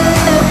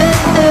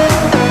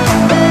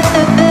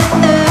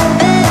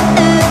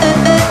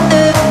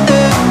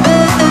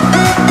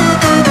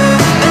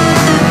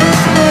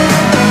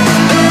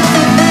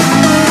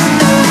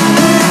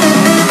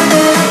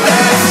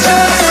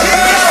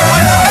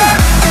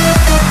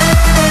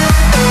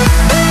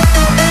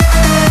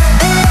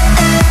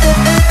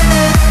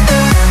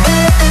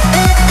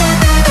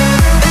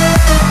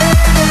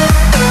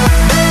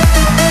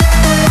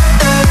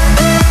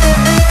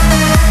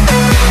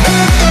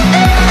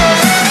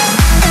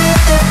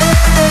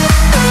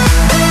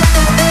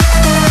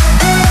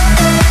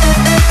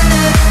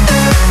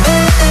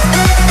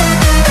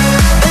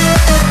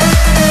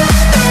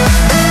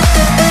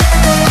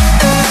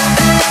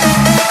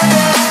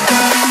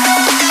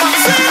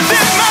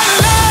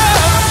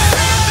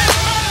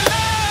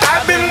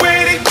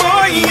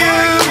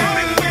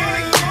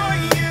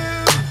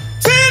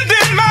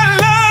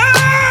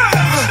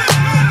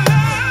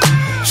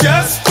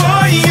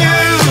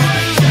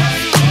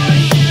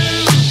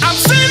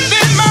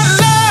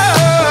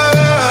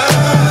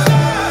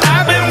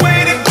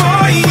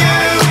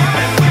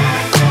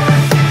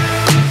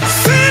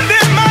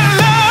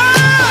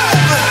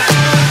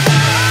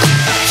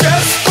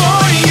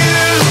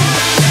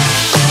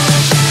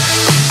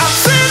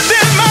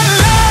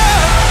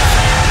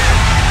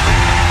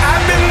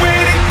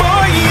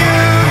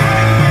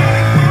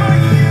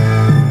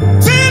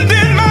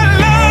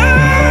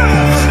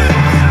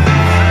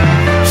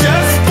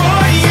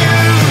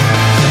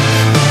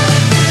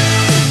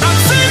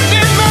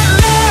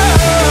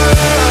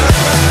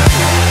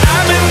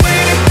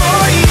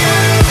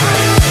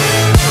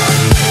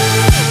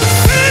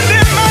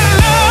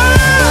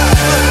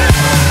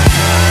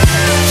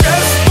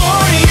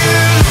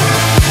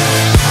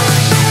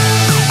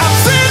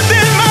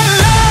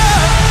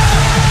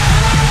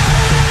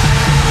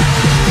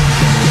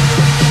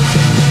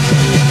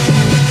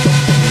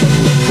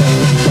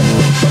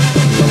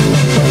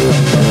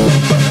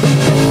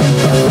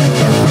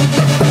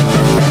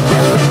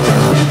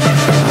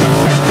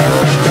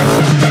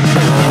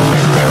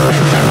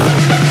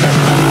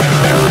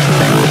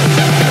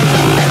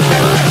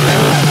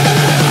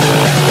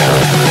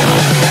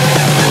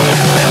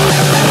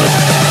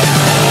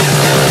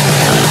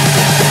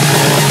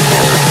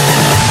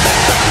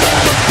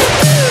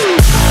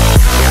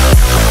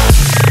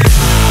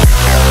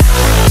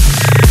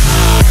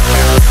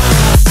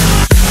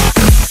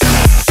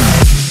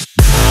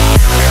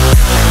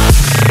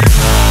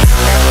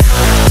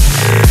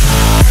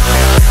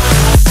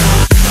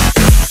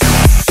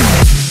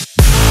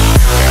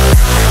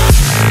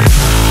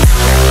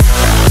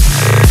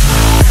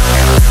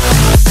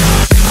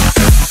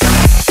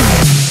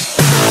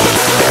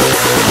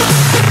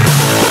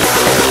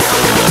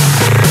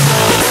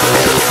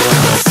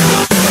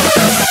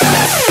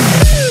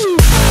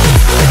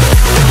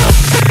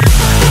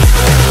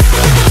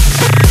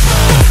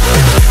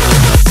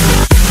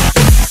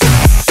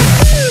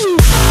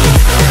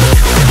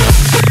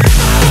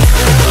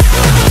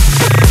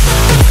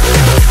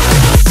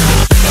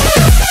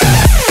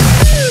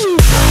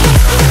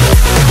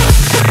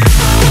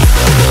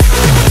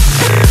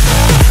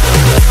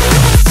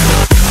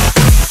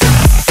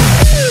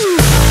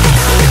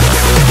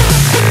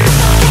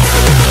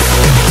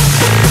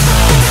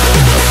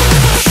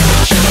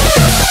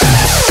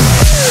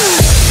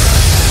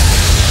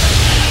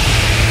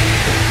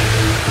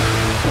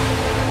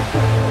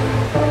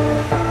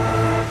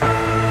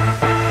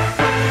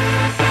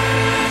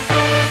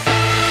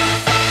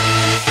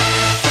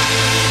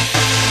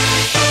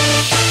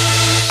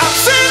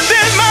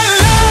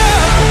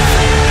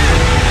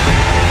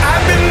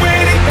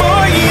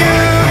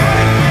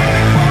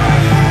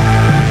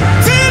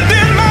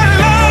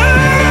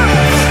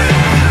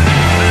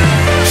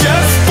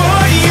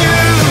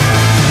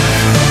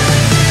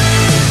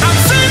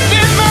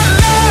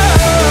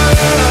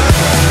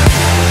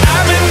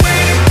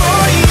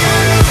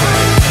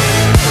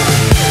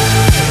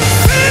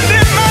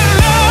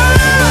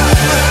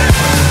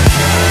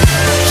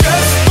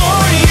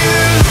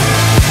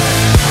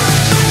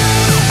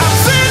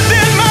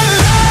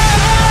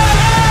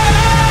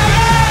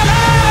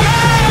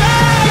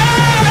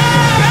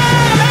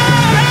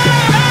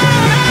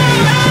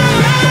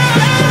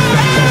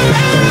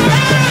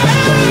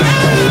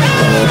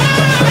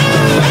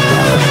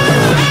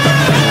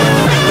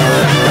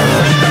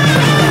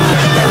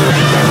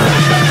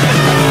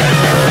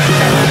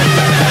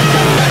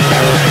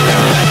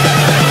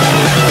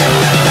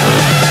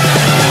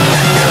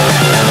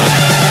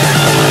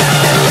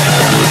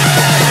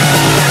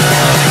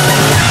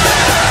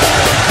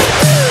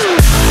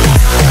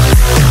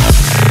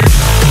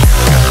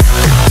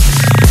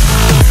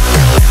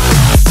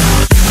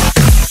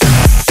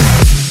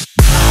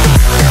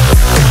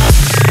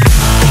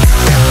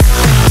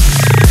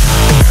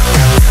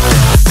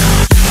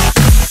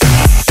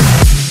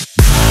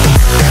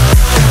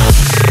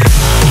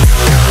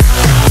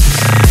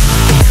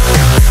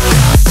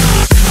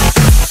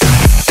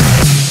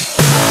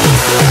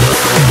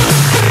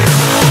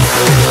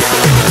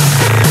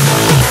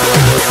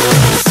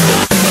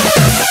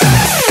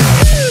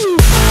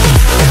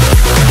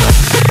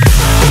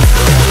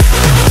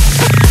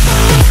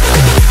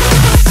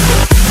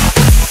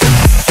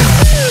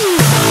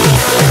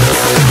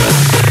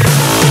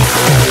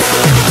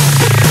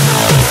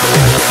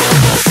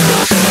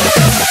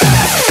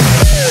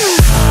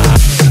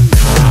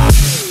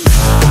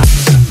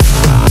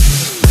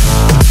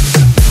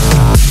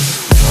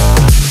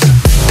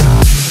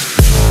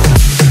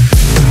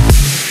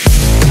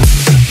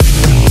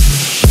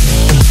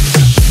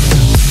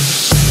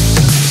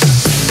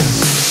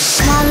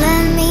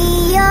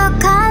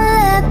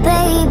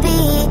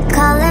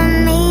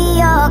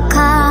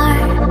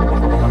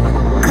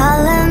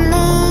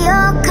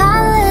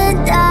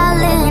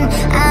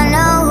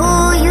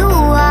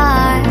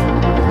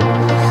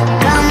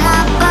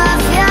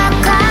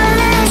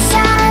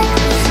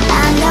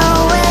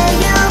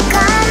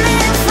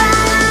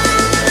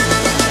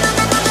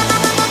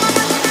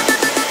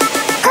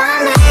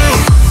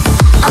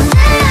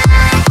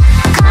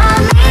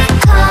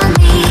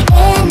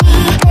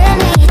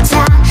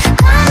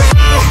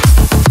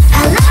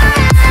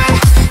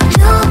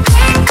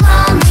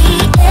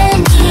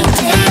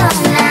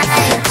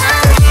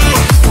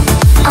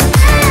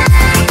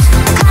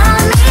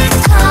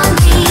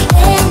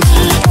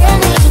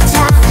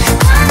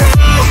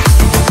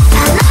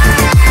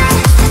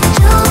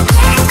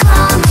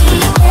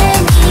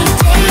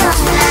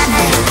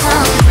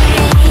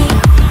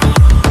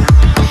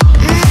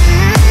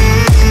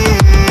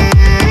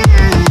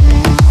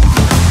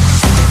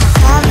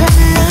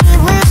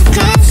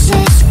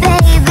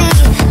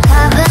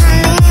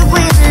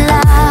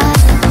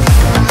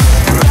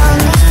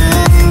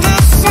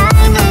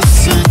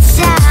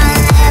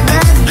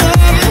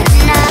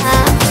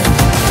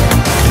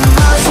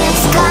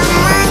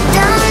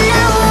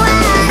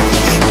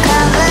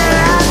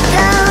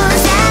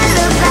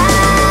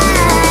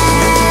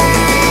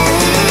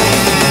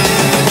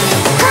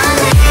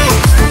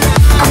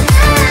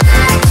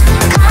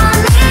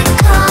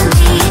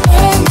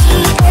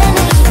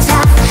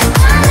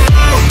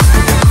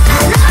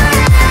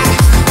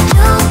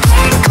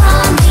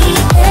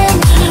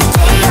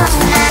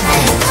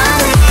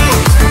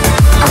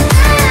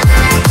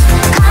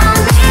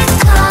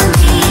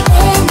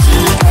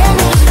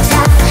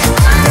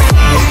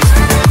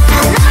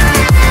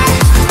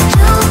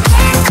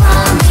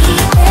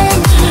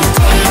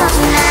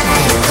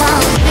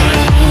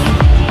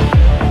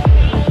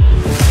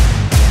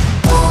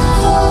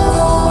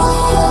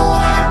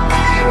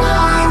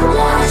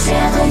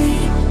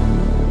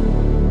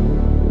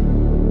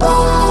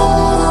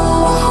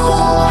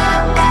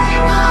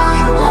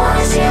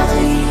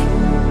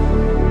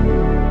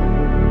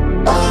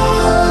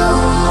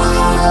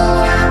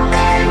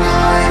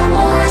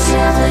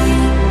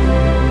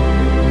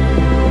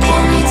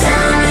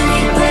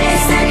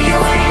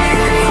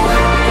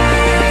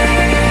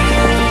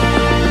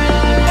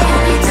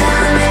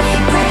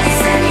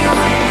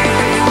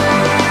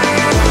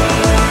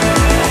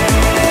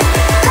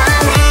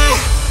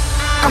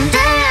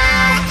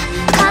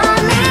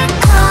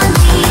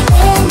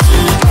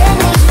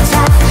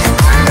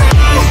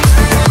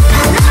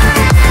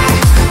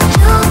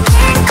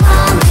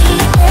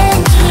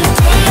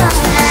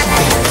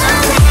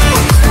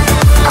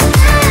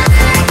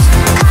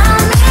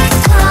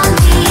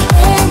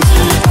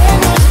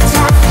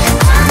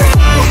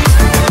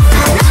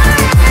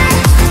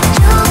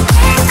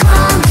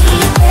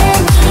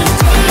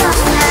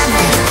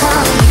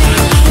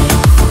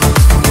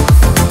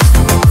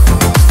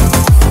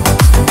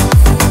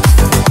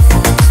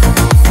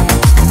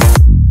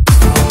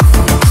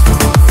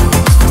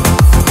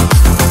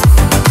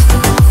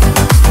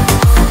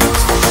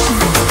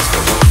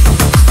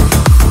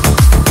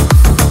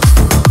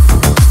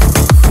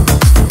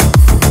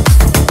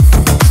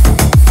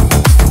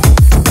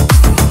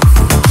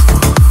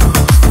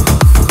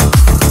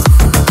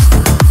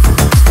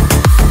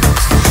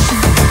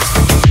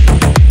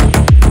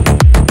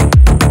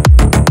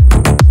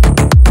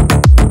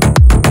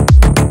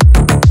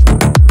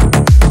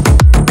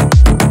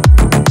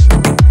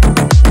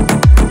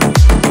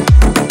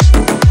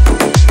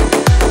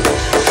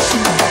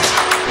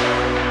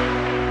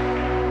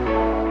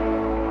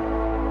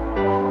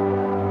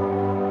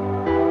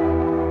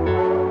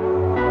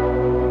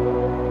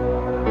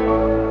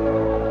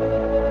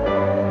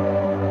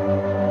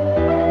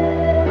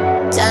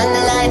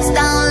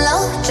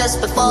 just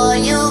before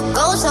you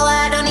go, so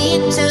I don't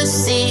need to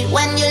see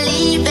when you're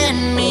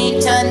leaving me.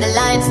 Turn the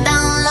lights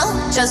down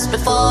low just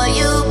before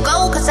you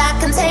go, 'cause I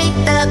can take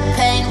the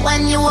pain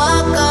when you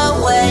walk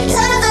away.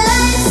 Turn off the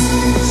lights,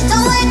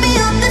 don't wake me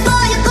up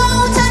before you go.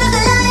 Turn off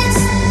the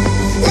lights,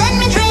 let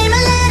me dream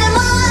a little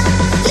more.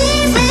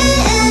 Leave me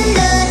in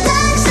the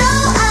dark so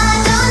I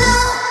don't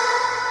know.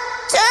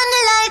 Turn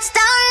the lights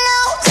down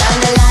low. Turn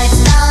the lights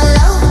down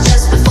low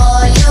just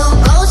before you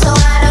go, so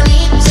I don't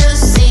need to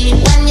see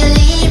when you're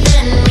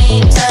leaving me.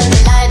 Turn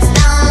the lights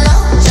down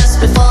low just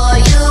before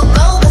you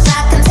go, 'cause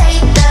I can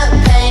take the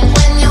pain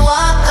when you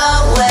walk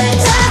away.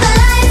 Turn off the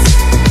lights,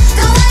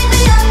 don't wake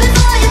me up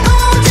before you go.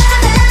 Turn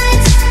off the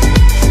lights,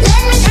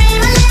 let me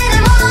dream a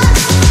little more.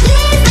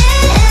 Leave me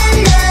in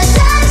the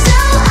dark so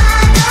I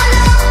don't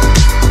know.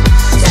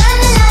 Turn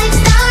the lights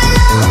down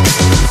low.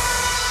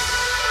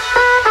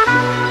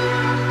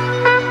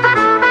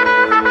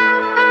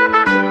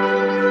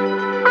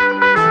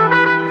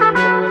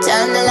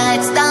 Turn the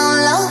lights down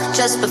low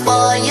just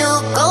before you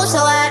go, so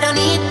I don't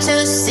need to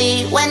see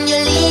when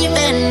you're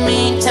leaving me.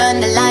 Turn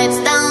the lights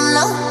down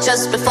low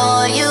just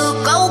before you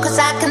go, 'cause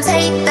I can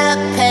take the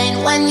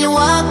pain when you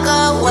walk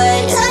away.